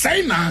ye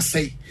say na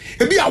say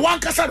e bi a wan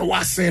kasa do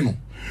wa say no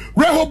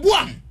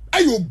Rehoboam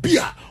ayo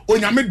bia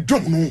onyame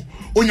dom no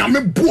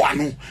onyame boa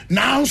no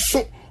na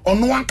so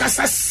ono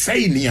ankasa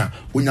say nia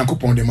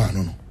onyankopon de man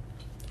no.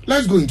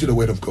 Let's go into the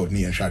word of God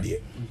near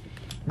Shadie.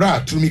 Bra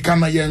to me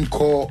kana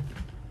yenko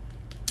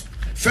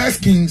 1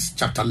 Kings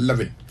chapter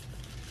 11.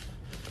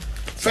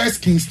 1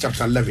 Kings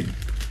chapter 11.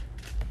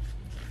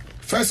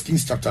 1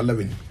 Kings chapter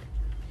 11.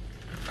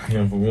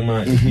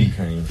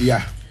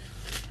 Yeah.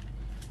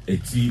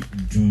 Eti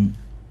du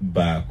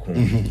ba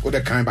kon. O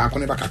de kan ba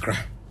kon e ba kakra.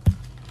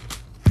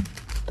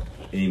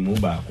 E mo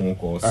ba kon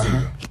ko se.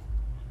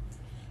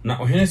 Na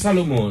ohene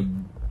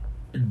Solomon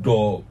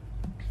do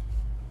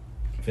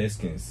 1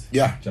 Kings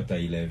chapter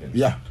 11.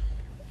 Yeah.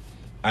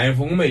 I am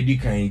from my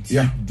decant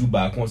do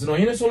back once. No,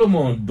 here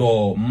Solomon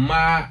do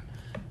ma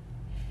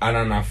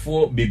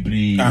ananafo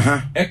bebre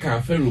e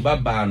kan fe ruba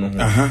ba no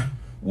ho.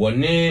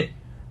 Wone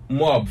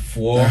Moab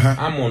for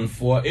Ammon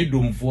for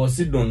Edom for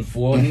Sidon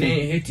for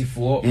ne Heti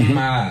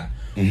ma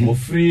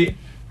ofri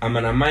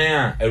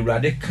amanamaya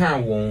awurade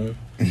kan won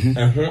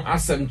ho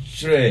asem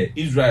kire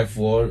Israel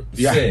for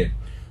say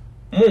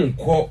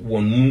monko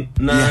wonu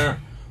na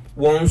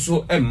won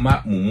so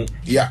emma mumu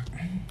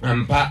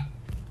ampa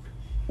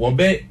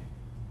wobe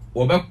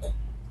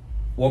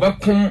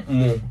kum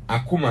mu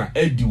akoma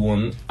edi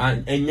won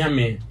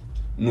anyame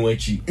no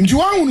achi nti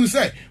wan hunu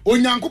say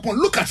onyankopon.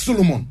 Look at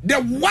Solomon, the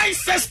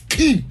wisest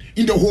king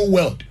in the whole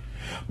world,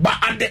 but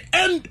at the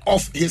end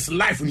of his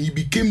life he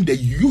became the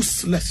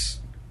useless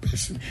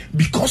person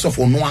because of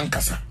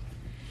onoankasa.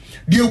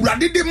 The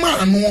urade de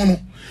man no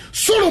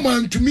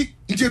Solomon to me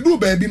nti do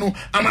baby no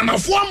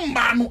ananafo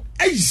amba no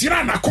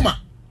ayira na koma.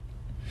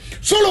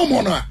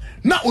 Solomon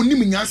na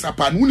onim nyansa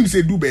pa no unim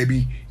say do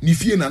baby ni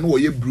fie na no wo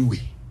ye brewe.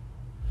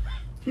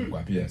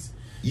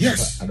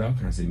 Yes. I don't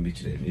can say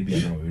maybe I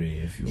know very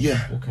if you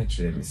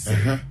okay me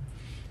say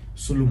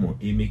Solomon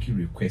make you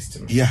request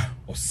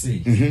or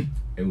say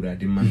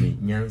Eurade mame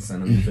nyansa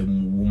na mfe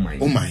woman.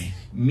 Oh my.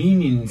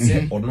 Meaning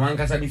say ono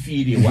ankasa ni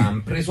fie de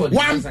one preso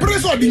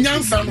di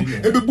nyansa no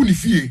ebebu ni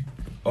fie.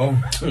 Oh.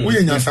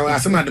 We nyansa wa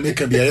asema de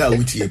make bia ya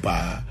wutie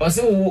pa. O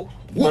say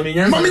mami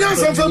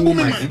nyansa fa bu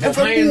me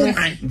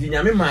ndi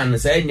nyame man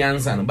say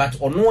nyansa no but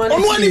ono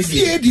ani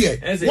fie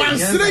de wan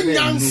sere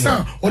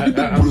nyansa odi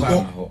buru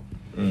ho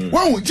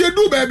Wow,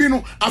 Jedu baby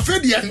no,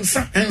 afedi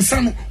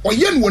ensa no,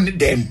 oye no ne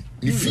dem.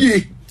 Ni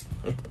fie.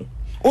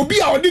 Obi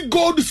a odi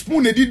gold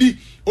spoon edidi,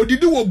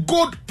 odidi wo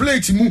gold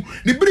plate mu,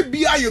 ni biri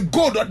bia ye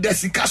gold or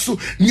desika so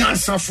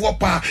nyansafo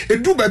pa.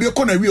 Edu baby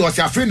ko na wi o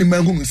se afeni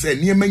manhu se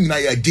niema nyina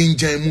ya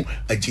ginjan mu,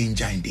 a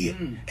ginjan there.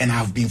 And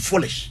I've been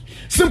foolish.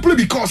 Simply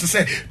because I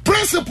say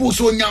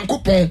principles on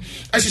Yankopon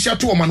as she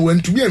to woman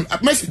went to me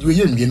message we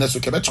yen na so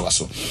kebeto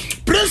aso.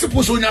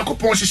 Principles on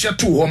Yankopon she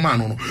to woman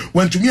no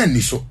went to me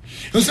and so.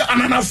 So say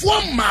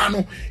ananafo man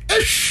no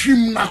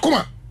ehwim na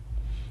koma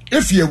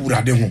efie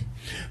wurade ho.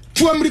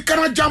 To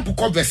American jump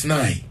ko verse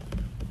 9.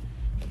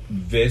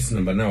 Verse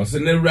number 9 so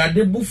na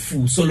Rade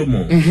bufu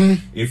Solomon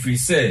if he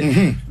said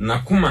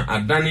nakoma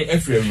adane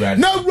efre Rade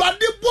na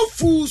Rade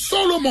bufu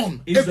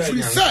Solomon if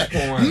he said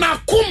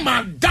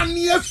nakoma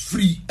adane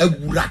efri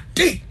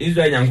awurade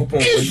Israel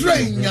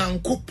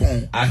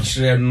Nyankopon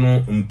achre no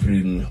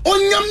mprenu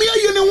onyame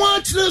aye ne wa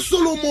achre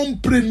Solomon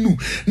mprenu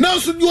na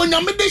so di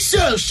onyame de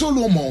share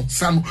Solomon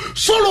sano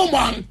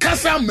Solomon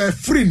kasa ma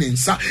free ne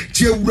nsa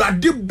ti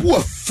awurade bu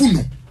afu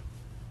no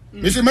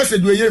me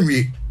message we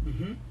yenwie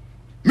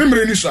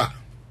memre ni sa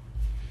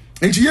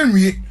enti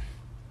yenwie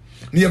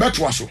ni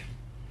yebeto aso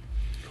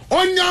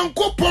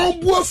Onyankopon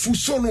bu afu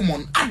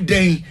Solomon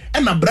aden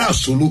e na bra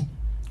solo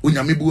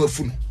onyame bu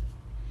afu no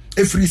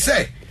efri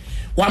se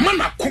wa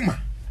mana koma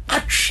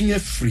atwe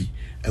afri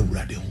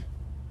awurade ho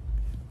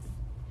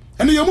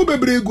ene yamu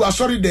bebre egu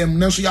asori dem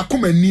nanso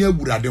yakoma ni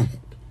awurade ho.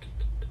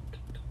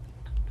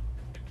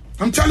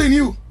 I'm telling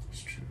you,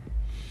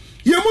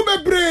 yamu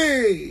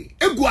bebre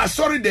egu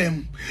asori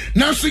dem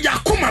nanso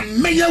yakoma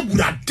meya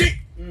awurade.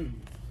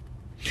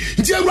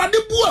 Nti awurade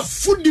bu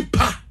afu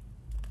nipa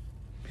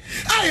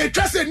aye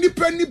twase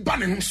nipa ni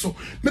bane ho so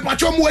me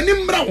pacho mo ani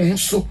mra ho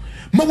so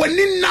ma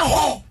wani na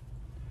ho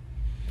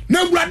na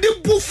awurade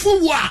bu fu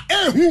wa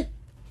ehu.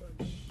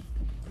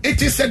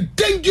 It is a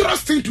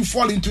dangerous thing to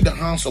fall into the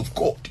hands of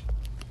God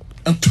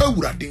and to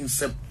awurade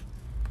nsem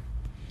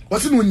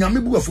what's no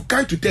nyame bu afu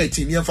kan to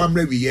 13 ye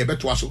famra wi ye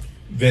beto aso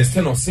verse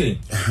 10 say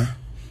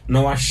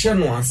na wa hye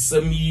no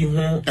asem yi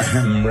ho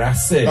mra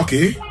se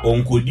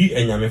onkodi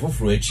enyame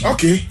foforo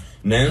achi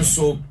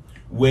nanso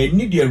when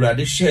the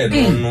awurade share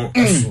no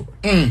eso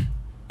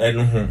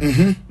eno ho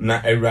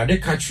na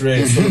awurade ka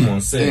kire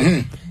Solomon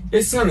say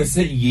esane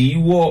say yi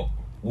wo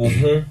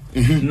ho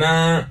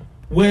na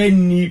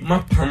when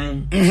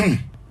mapam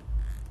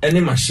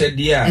ene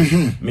mahede a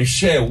me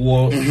share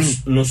wo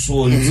no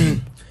so nti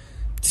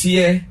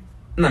tie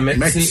na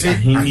meti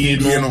ahini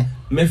no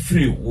me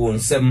free wo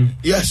nsem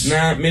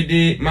na me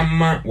de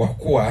mama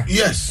wakoa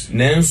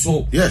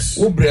nanso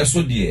wo bre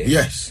so de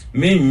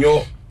me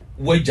nyo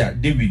waja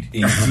David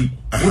enti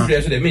wo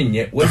bre so de me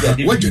nye waja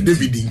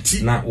David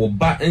enti na wo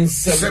ba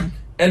nsem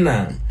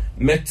ena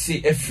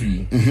meti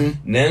afri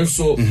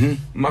nanso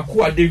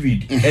makoa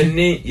David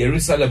ene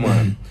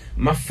Jerusalem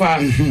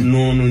mafa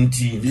no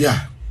nti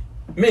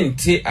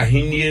mente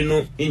ahini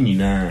no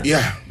enyina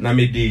na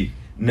me de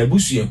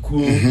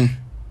nabusuaku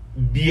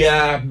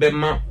bia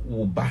bema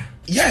wo ba.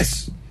 It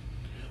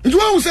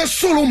was say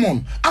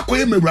Solomon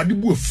akoye mewrade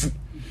bu afu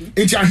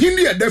enti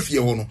ahindi e dafie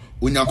ho no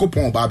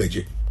onyankopon ba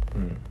beje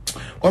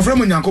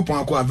ofrem onyankopon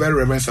akwa very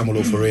reverend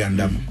Samuel Ofori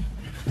andam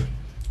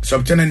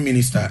subtenant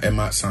minister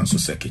Emma Sanso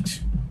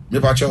Sekich me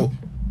pa cho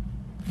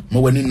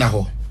mo wani na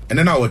ho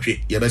ene na wotwe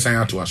ye besan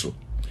ato aso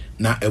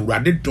na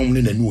ewrade dom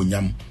ne nanu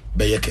onyam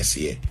beye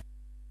kese.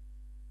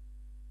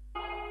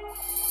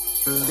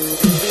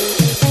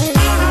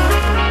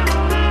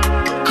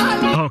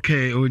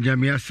 Okay,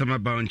 Onyamia Sama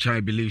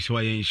Bounchai believes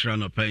why in Shra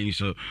no pain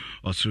so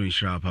or soon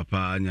Shra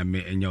Papa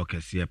Nyame and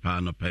Yokasia Pa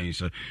no pain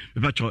so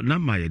but your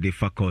number de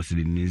facos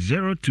in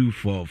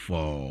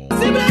 0244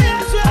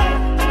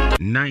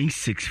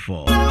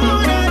 964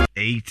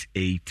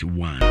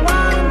 881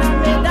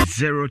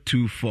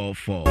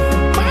 0244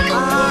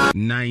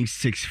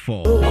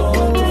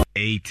 964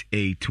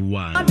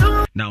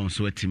 881. Now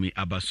sweating me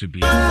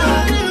Abasubi.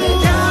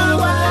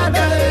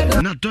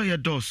 Now do your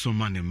door so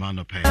money man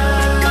of pay.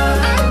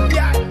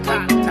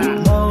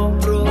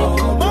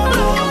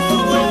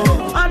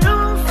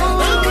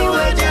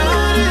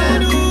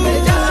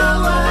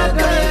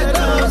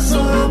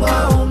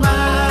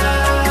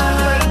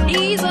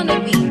 He's on the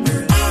beat.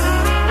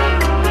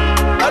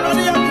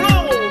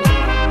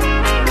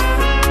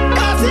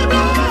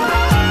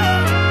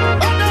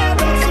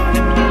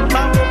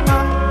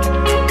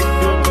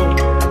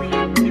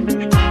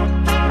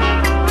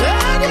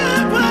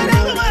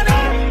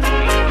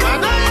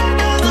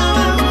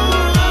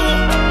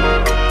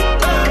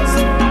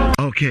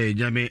 Okay,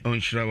 Jame on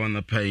Shra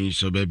wana pain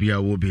so baby I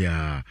will be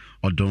a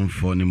or don't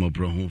for any more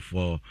brohun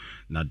for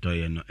na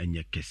doye no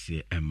enye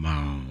kese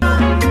ema.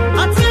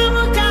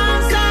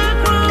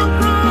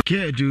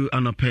 Kedu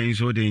Anopa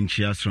so the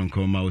Inchia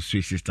Sronkoma with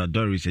sweet sister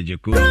Doris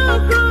Ejeku,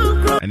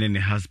 and then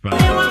the husband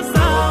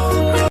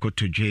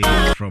Koto J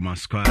from our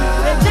squad.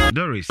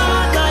 Doris,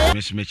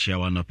 Miss Mitchia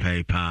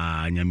Anopa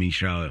Pa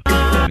Nyamisha,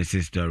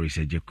 Mrs. Doris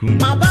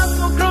Ejeku.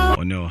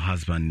 Oh no,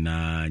 husband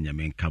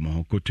Nyamen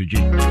Kamo Koto J.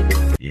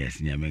 Yes,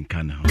 Nyamen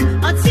Kano.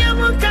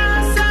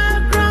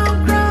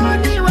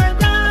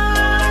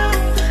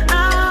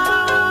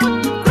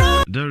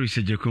 Doris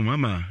Ejeku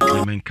Mama,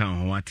 Nyamen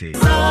Kamo Wate.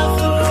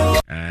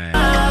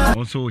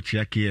 Also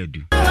Chiaki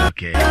Edu.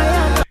 Okay.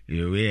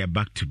 You are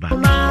back to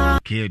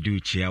back. Kia do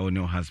chia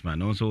no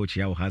husband. Also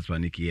chia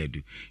husband Kia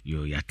do. You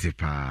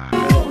yatipa.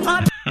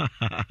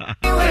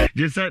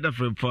 Just said that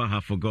from poor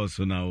half forgot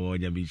so now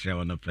when you be show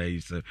on the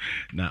place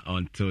na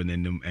on tone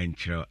and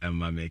entro and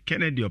mame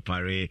Kennedy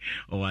opare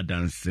or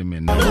dance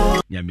men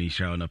Yami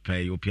show on a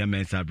pay Opia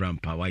Mensa Bram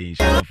Power in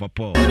show for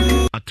Paul.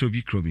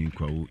 Atobi Chroming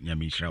Quo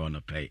Yami show on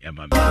a pay and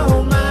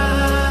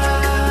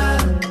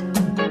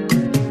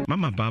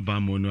Mama Baba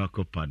Mono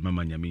Akopad,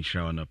 Mama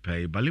Nyamisha on a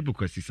pay, Balibu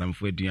Kwesi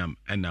Samfudiam,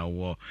 and our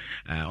war,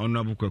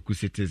 Honorable Kwaku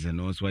citizen,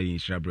 also in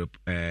Shabra,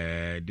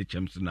 the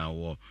Champs now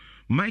war,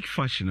 Mike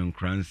Fashion and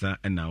Kranza,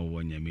 and now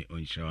one Yami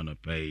on Shaw on a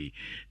pay,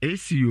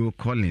 ACO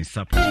calling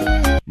Sap,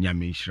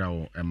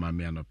 Nyamisha and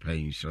Mammy on a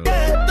pay, so.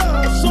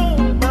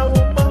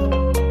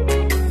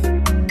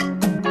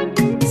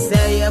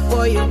 Say a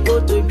boy, you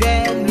go to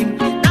get me.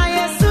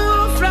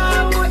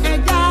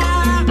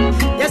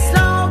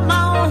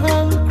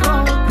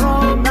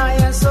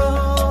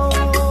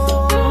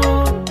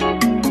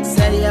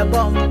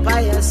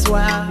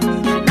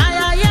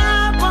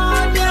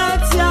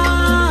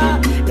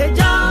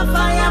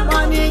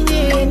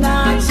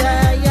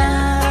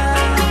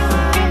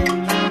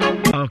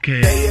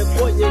 Okay.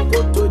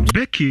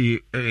 Becky,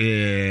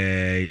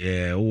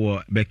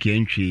 Becky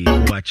entry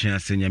watching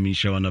us in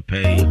Yamisha on a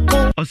pay.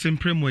 Or some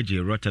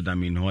Primwaji,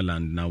 Rotterdam in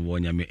Holland, now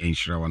one Yami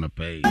Insura on a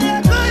pay.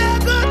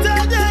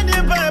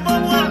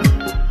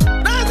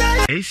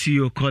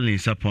 ACO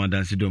Collins upon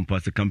dance don't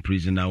pass the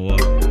prison hour.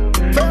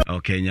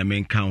 Okay,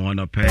 Yamen can one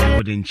up pay,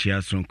 wouldn't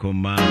cheers from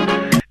Coma.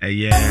 A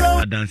year,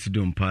 a dance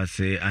don't pass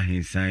a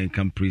hin sign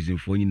come prison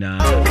for you now.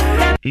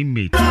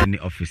 Inmate any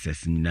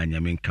officers in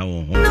Yamen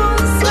Cow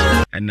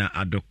home. And now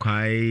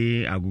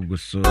Adokai, Agugo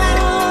so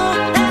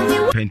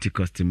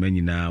Pentecost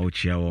many now,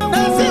 Chiao.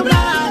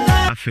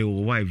 I feel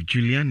wife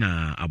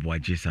Juliana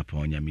Abuajes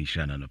upon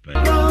Yamishan on a pay.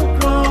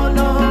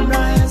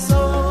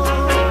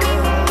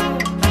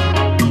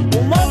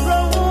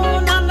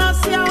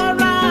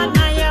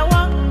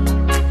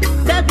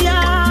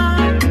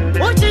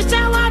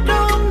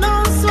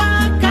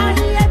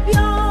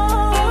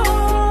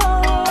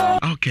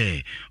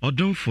 Okay, or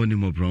don't phone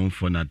him or brown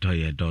for na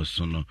doye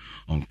dosono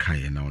on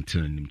Kaya now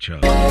until him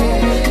child.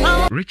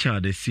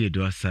 Richard, the sea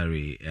do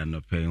sorry and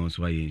no pay on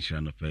sway in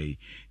shall pay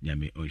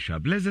Yami Osha.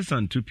 Blessed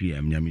and 2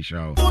 p.m. Yami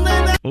Shao.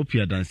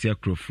 Opia Dancia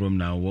Crow from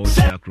now,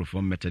 Walter Crow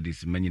from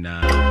Methodist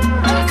Menina.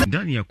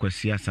 Dania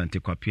Quasia Santa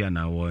Quapia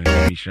now,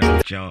 Yami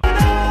Shao.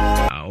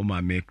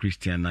 Oma me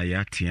Christian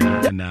Ayatia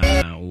and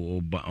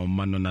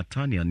Mano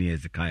Natania near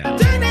Zekaya.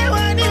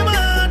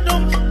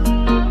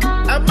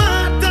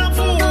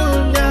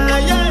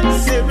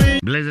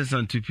 Blazers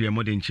on 2 p.m.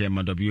 Modern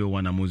Chairman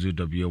W1 Amuzu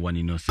W1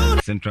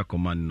 Innocent Central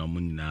Command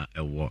Nomuna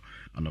a war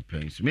on a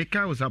plains. Make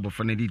I was about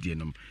Fanny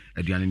Dianum,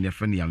 a Dian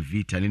Funny and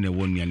Vita in a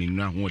 1 million in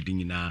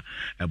Rahodina,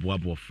 a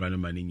boabo friend of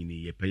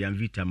Manini, a pay and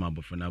Vita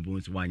Mabo for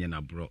Naboons, wine and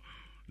a bro.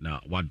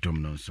 Now, what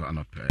domino so on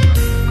a pair.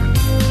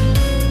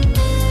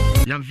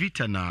 Yam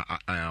Vita na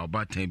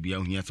about 10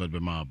 beyond here so be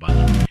my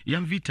bad.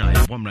 Yam Vita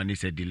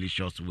is a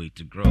delicious way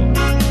to grow.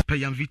 Pay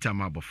Yam Vita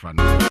Mabo fan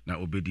na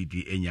obedi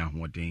di enya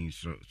hoden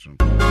so.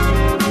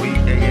 We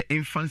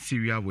infant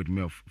cereal with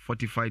milk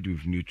fortified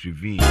with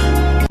Nutrivine.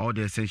 All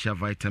the essential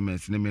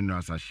vitamins and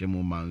minerals are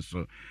shemo man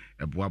so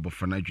a boabo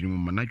fan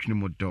adwene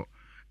mo do.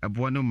 A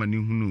boa no mani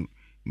hunu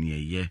ni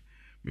ye.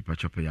 Me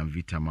pachopa Yam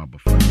Vita Mabo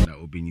fan na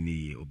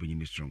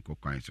obenyini strong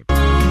kokwan so.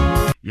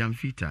 Yam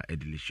Vita a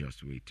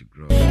delicious way to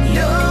grow.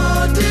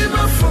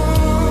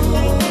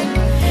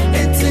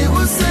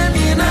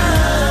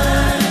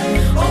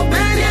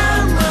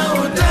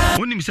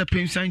 When you say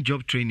pension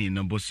job training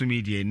number so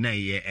media na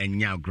ye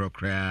enya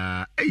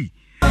grokra. Hey.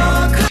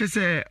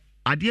 Say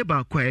adie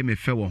ba kwa e me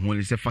fe wo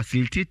ho se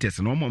facilitators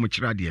no mo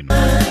kira adie no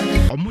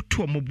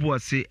omoto omobo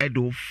ase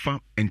edo fa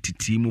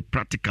entity mu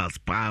practicals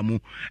pa mu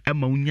e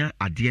ma unya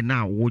adie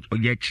na wo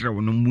ye kira wo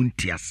no mu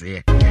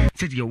ntiase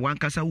se de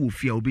wankasa wo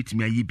fia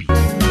obetimi ayibi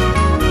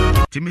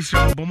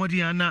timisra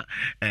bomodi ana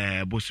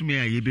bosumi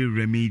ayebe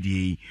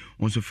remedy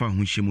onso fa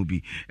ho hyemu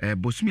bi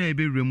bosumi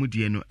ayebe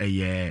remedy no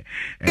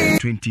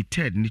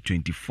 23rd ni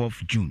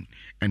 24th June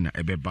na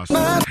ebe baso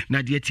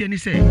na de tie ni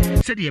se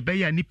de ebe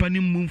ya nipa ni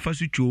mu mfa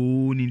so cho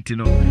ni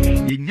no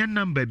yenya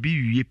number bi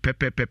wie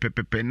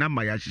pepe na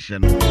ma ya hihye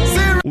no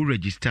o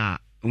register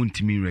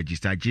untimi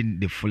register again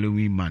the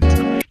following month.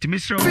 To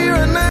Mr.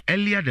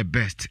 Earlier the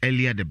best.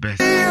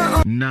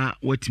 Na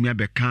what me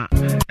abeka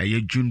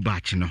a June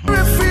batch no.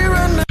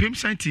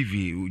 Pimsign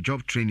TV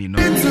job training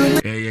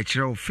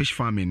no. Fish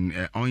farming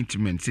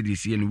ointment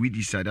CDC and we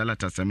decide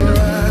alata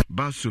seminar.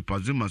 Bath soap,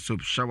 Azuma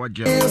soap, shower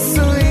gel,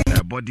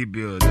 body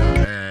build,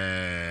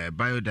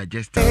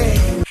 biodigester,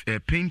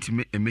 paint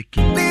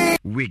making,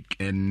 wig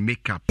and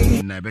makeup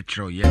in a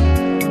better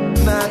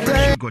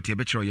got a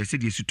better you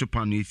said you to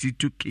pan you see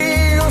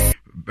 2K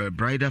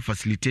bridal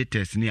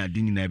facilitators near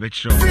Dini na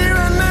better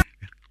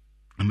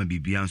I'm a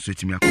baby and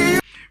sweat me.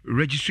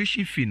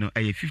 Registration fee no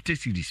 50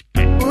 cedis.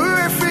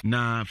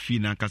 Na fee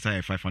na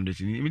kasa 500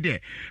 cedis. Me there.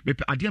 Me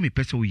adia me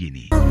pesa wo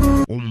yeni.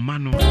 O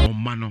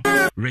mano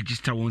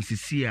register one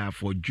CCA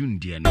for June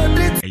there no.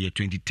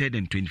 23rd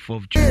and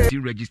 24th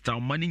June. Register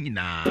money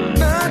na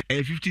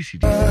 50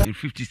 cedis.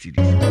 50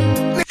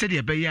 cedis. Said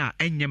e be ya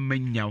enye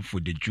manya for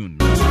the June.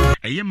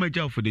 Eye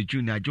maja for the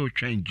June ajo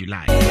train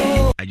July.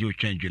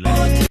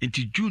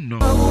 Into June no.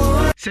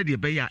 Said e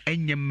be ya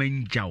enye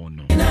manya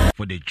no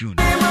for the June.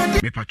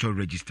 Me patrol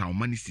register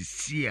money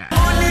CCA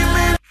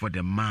for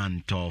the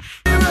month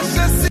of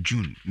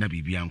June. Na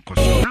bibi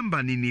ankoso.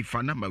 Number ni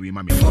fa number we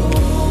mami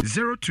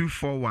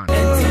 0241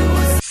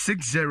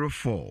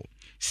 604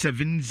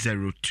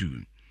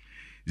 702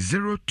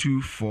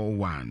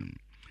 0241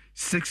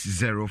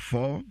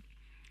 604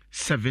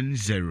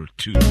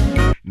 702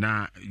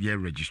 na year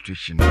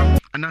registration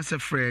and as a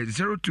phrase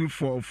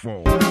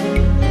 0244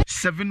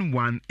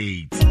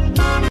 718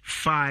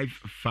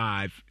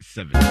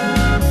 557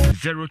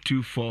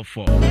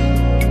 0244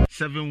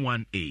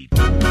 718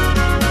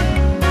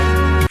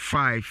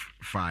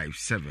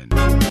 557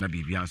 na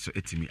bibi anso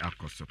etimi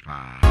akoso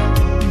pa.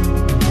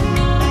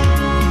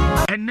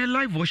 And then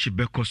live worship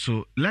because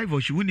live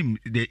worship winning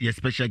the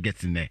special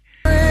guests in there.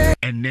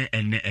 And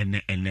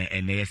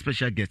your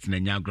special guest in the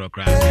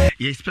grokra.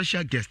 Your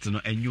special guest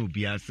no and you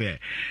be say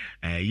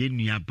ye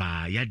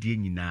niaba ya die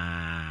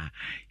nyina.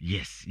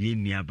 Yes, ye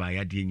niaba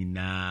ya die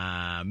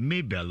nyina.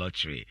 Maybe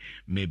lottery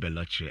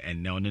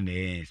and now on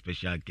a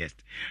special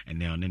guest and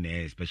now on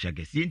a special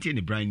guest. Ye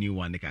nti brand new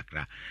one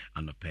kakra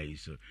Anopa yi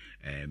so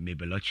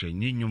maybe lottery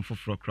nyum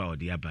for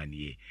crowd ya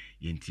banie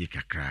ye nti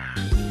kakra.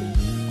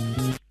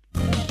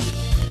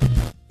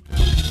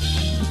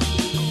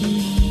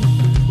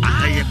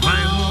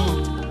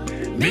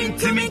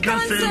 Mintimi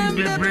kasem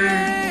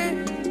bebre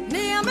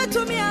ni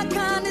ametumi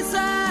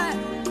akanisa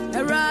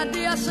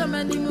eradi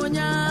ashamani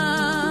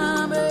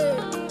monyame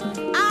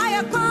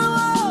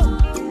ayapawo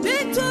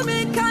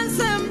mintimi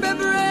kasem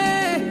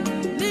bebre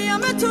ni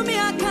ametumi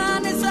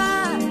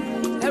akanisa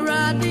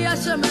eradi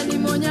ashamani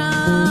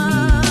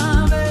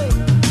monyame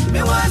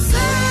me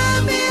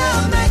wasemi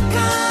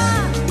ameka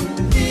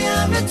ni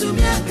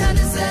ametumi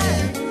akanisa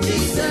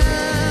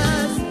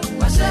Jesus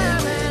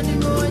washamani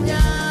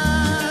monyame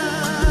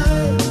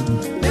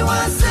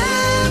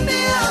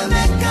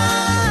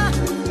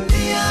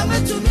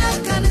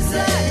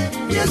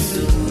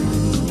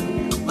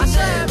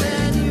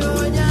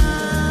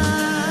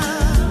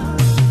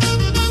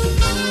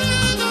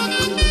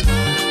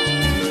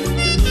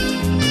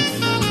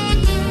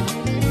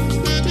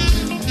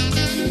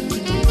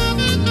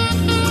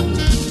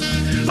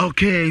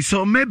Okay,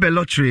 so maybe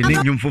lottery ni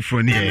nyum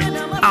foforo ni e.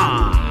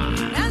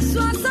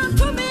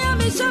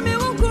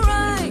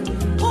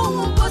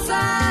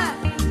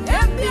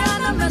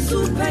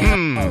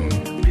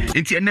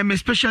 It's a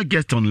special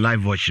guest on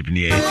live worship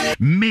near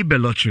maybe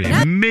lottery,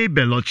 and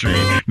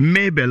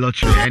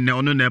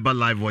on never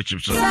live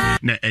worship so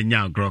na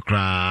enya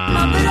grokra.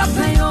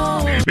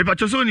 Me pa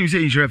choso ni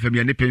say insure FM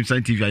ya ne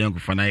Pimsign TV ayanko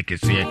fana e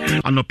kese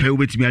Anopa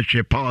wetimi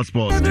ahwe power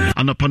sports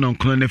Anopa non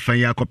kono ne fan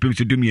ya kopim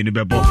se dum ye ne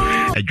bebo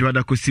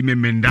adwada kosi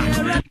memenda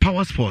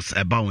power sports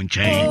e ba won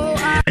chain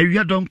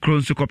awia don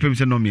kron so kopim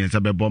se no miensa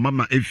bebo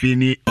mama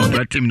efini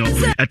obra team no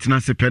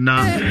etna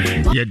sepena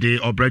ye de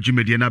obra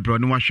jumedie na bro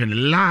no wahwe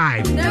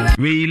live.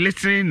 We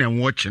listening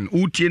and watching.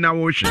 Uti na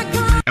watching.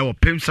 Our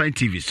Pimsign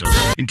TV so.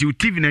 Into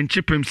TV na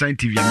nche Pimsign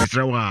TV ya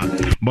mesra wa.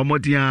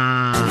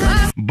 Bomodia.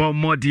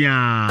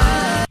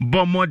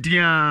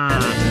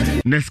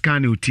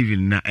 Neskani TV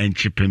na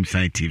nche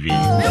Pimsign TV.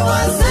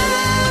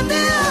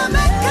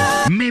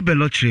 Maybe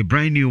lottery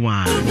brand new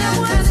one.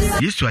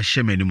 Used to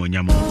share many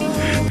monyamo.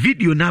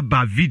 Video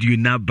naba.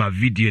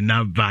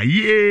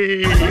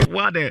 Yeah.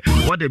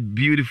 What a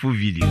beautiful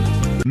video.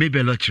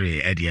 Maybe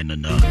lottery at the end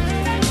no.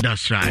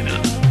 That's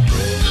right.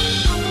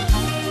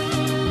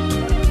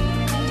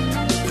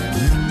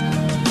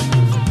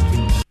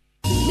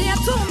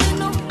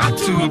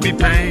 To be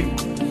pain.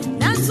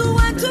 That's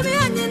what to me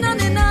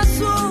and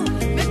so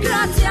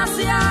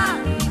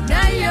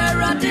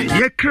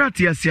ye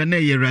kratiasia na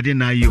ye rade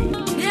na yo.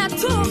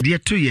 Dear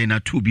 2 year na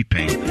to be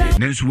pain.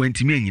 Nanso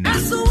went me anyina.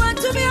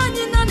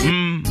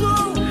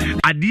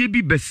 Adie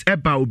bi bes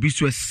eba obi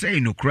so sei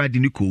no krade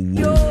ni ko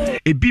wo.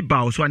 Ebi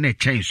ba so na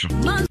chen so.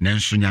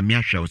 Nanso nyame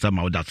ahwe wo sa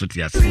ma wo da so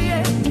te ase.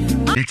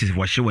 It is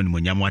what she when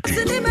monyam wate.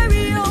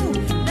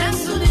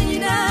 Nanso ni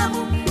nyina.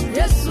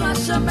 Yesu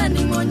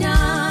ashamani monya.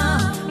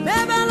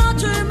 Bebe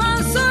lottery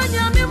man so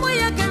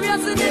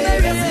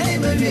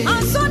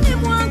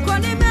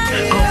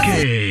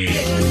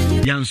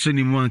nso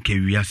ni mu anka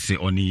wiase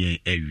ɔne yɛn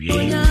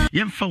awie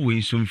yɛmfa wei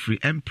nso mfiri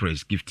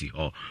Empress Gifty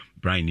or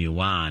Brian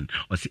One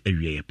or say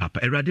awie papa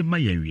erade ma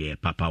yɛn wie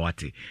papa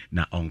wate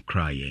na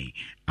ɔnkra yɛn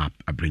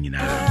abringina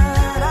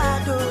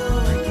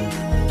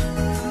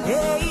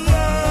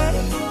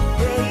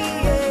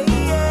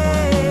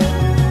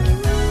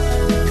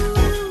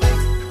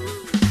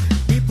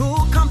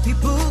people come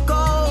people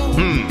go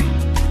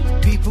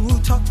people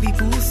talk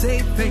people say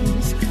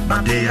things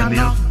but they are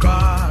not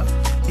God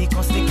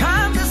because they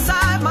can't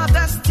decide my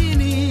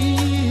destiny.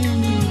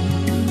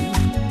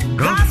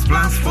 God's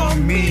plans for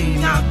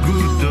me are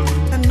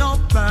good and not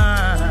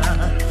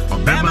bad.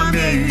 Obama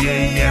me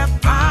yeah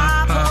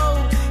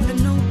papa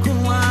and no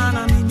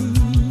kuana mini.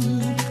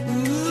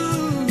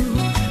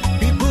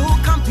 People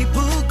come,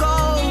 people go.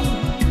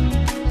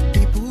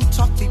 People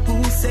talk,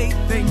 people say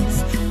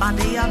things, but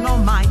they are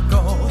not my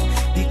God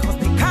because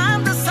they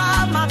can't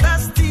decide my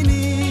destiny.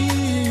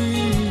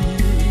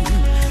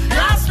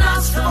 God's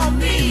plans for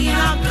me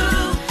are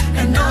good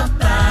and not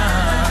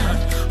bad.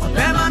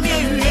 Obama me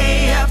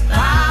yeah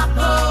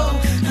papa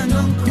and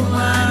no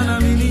kuana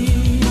mini.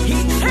 He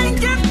can't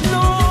get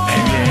no.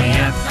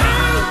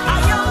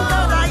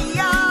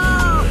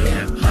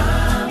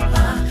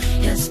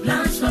 Yes,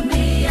 plans for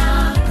me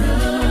are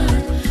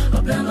good.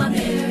 Obama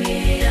me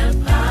yeah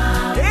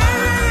papa.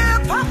 Yeah,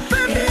 papa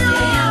me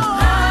yeah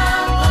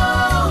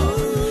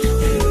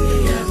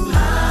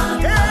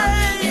papa.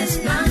 Yes,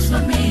 plans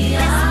for me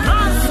are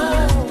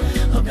good.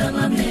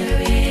 Obama me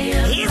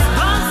yeah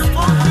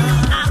papa.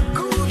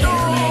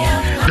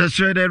 That's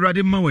right,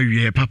 Erade ma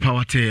we papa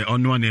wate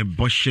ono ne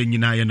boshe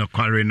nyina ye no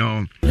kware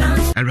no.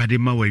 Erade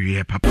ma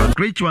we papa.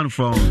 Great one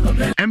from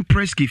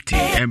Empress Gifty.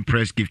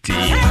 Empress Gifty.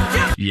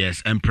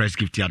 Yes, Empress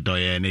Gifty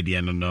adoye ne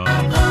de no.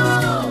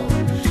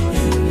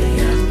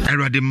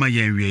 Erade ma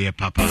ye we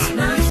papa.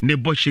 Ne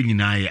boshe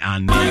nyina ye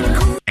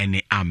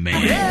ane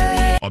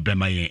amen.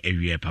 Obema ye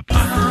ewie papa.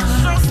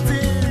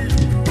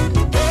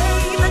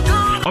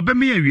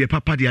 Obema ye ewie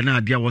papa dia na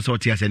dia wo so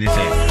tia se ne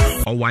se.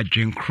 Owa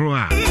adwen kro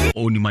a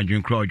oni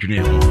madwen kro odwene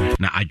ho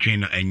na adwen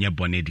no enye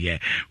bone de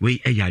we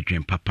eya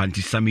adwen papa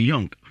nti Sammy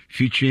Young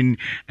featuring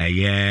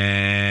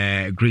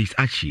Grace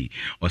Achi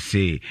or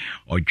say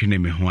odwene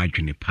me ho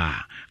adwene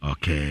pa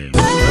okay.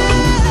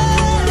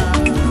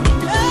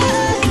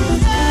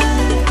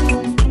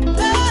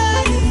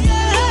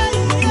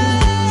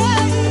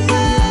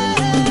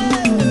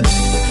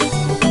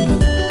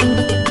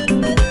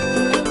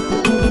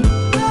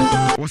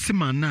 What's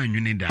my name?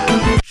 You need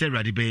that. Say,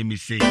 ready, baby,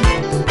 say.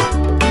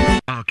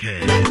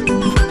 Okay.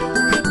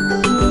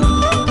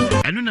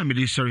 I know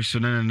I'm sorry, so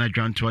na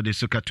John to the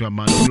Sokato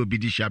man, no be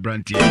this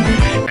Shabranti,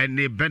 and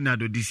the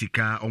Bernardo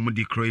Disica,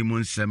 Omudi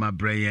Croymon, Sema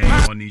Bray,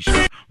 on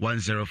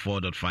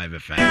 104.5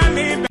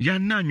 FM.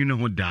 Yana, you know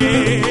who died.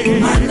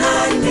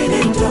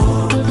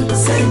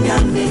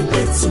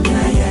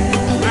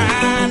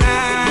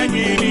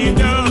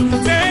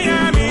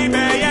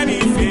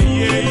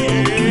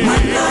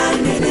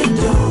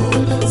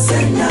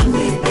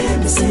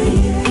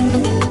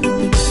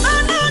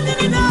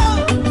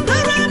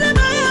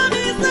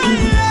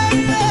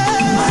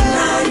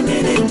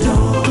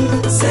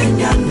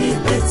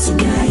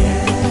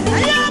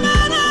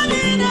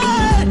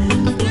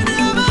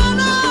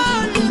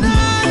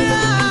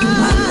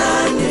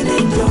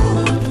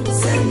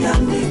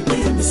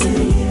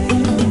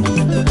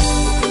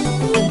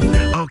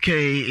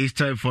 Okay, it's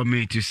time for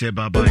me to say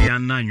bye bye.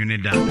 Yana, you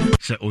need that.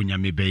 Say,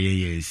 Onyami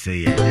Beye,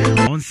 say,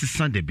 on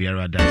Sunday,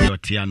 Biara, that your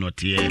tea not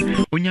here.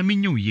 Onyami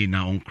new ye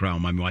na on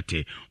crown,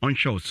 Mamwate, on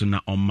show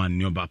sooner on man,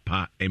 your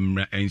papa,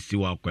 Emra, and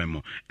Siwa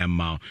Quemo, and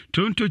Mao.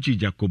 Tonto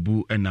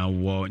Jacobu, and our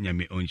war,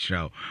 Nyami on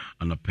shroud,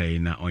 on a pay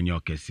na on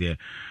your case here.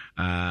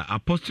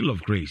 Apostle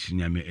of Grace,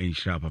 Nyame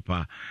Enshra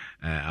Papa,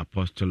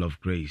 Apostle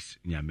of Grace,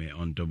 Nyame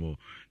on double,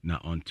 na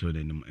on to the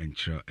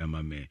Enshra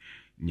Emame,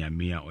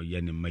 Nyamea or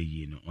Yen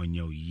Mayi, on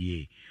your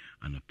ye,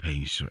 and a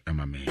pain so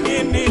Emame.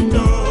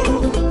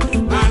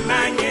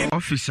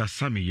 Officer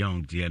Sammy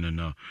Young, dear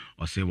no,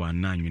 or say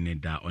 19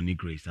 minute that only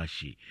Grace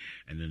Ashi,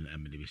 and then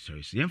I'm going to be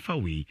sorry. So,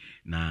 Yemfa we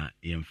na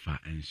Yemfa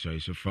and sorry.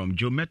 So, from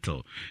Joe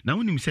Metal, now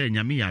when him say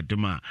Nyamia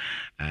Doma,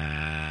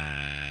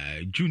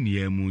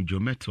 Junior Moon Joe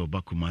Metal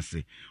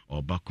Bakumasi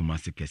or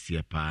Bakumasi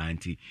Kessia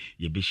Panti,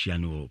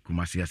 Yebishiano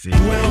Kumasi, say,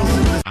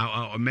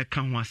 I'll make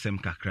Wasem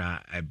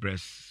Kakra, a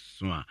breast.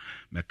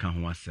 Meka ho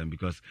asem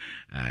because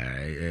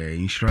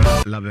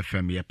Insurance Love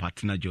FM ye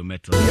partner Joe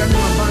Metal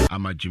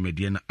ama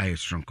Jumedie na aye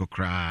strong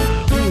kokra.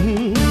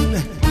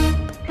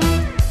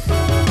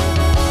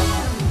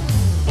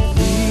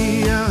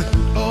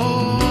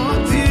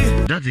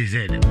 That is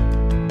it.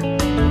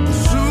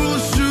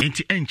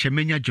 Inti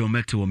enchemenya Joe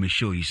Metal wo me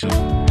show you so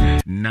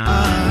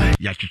na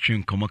ya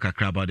twetwen komo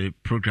kakra about the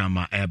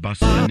programmer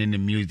Airbus in the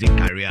music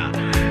career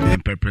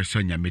in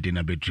preparation ya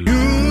medina bedroom.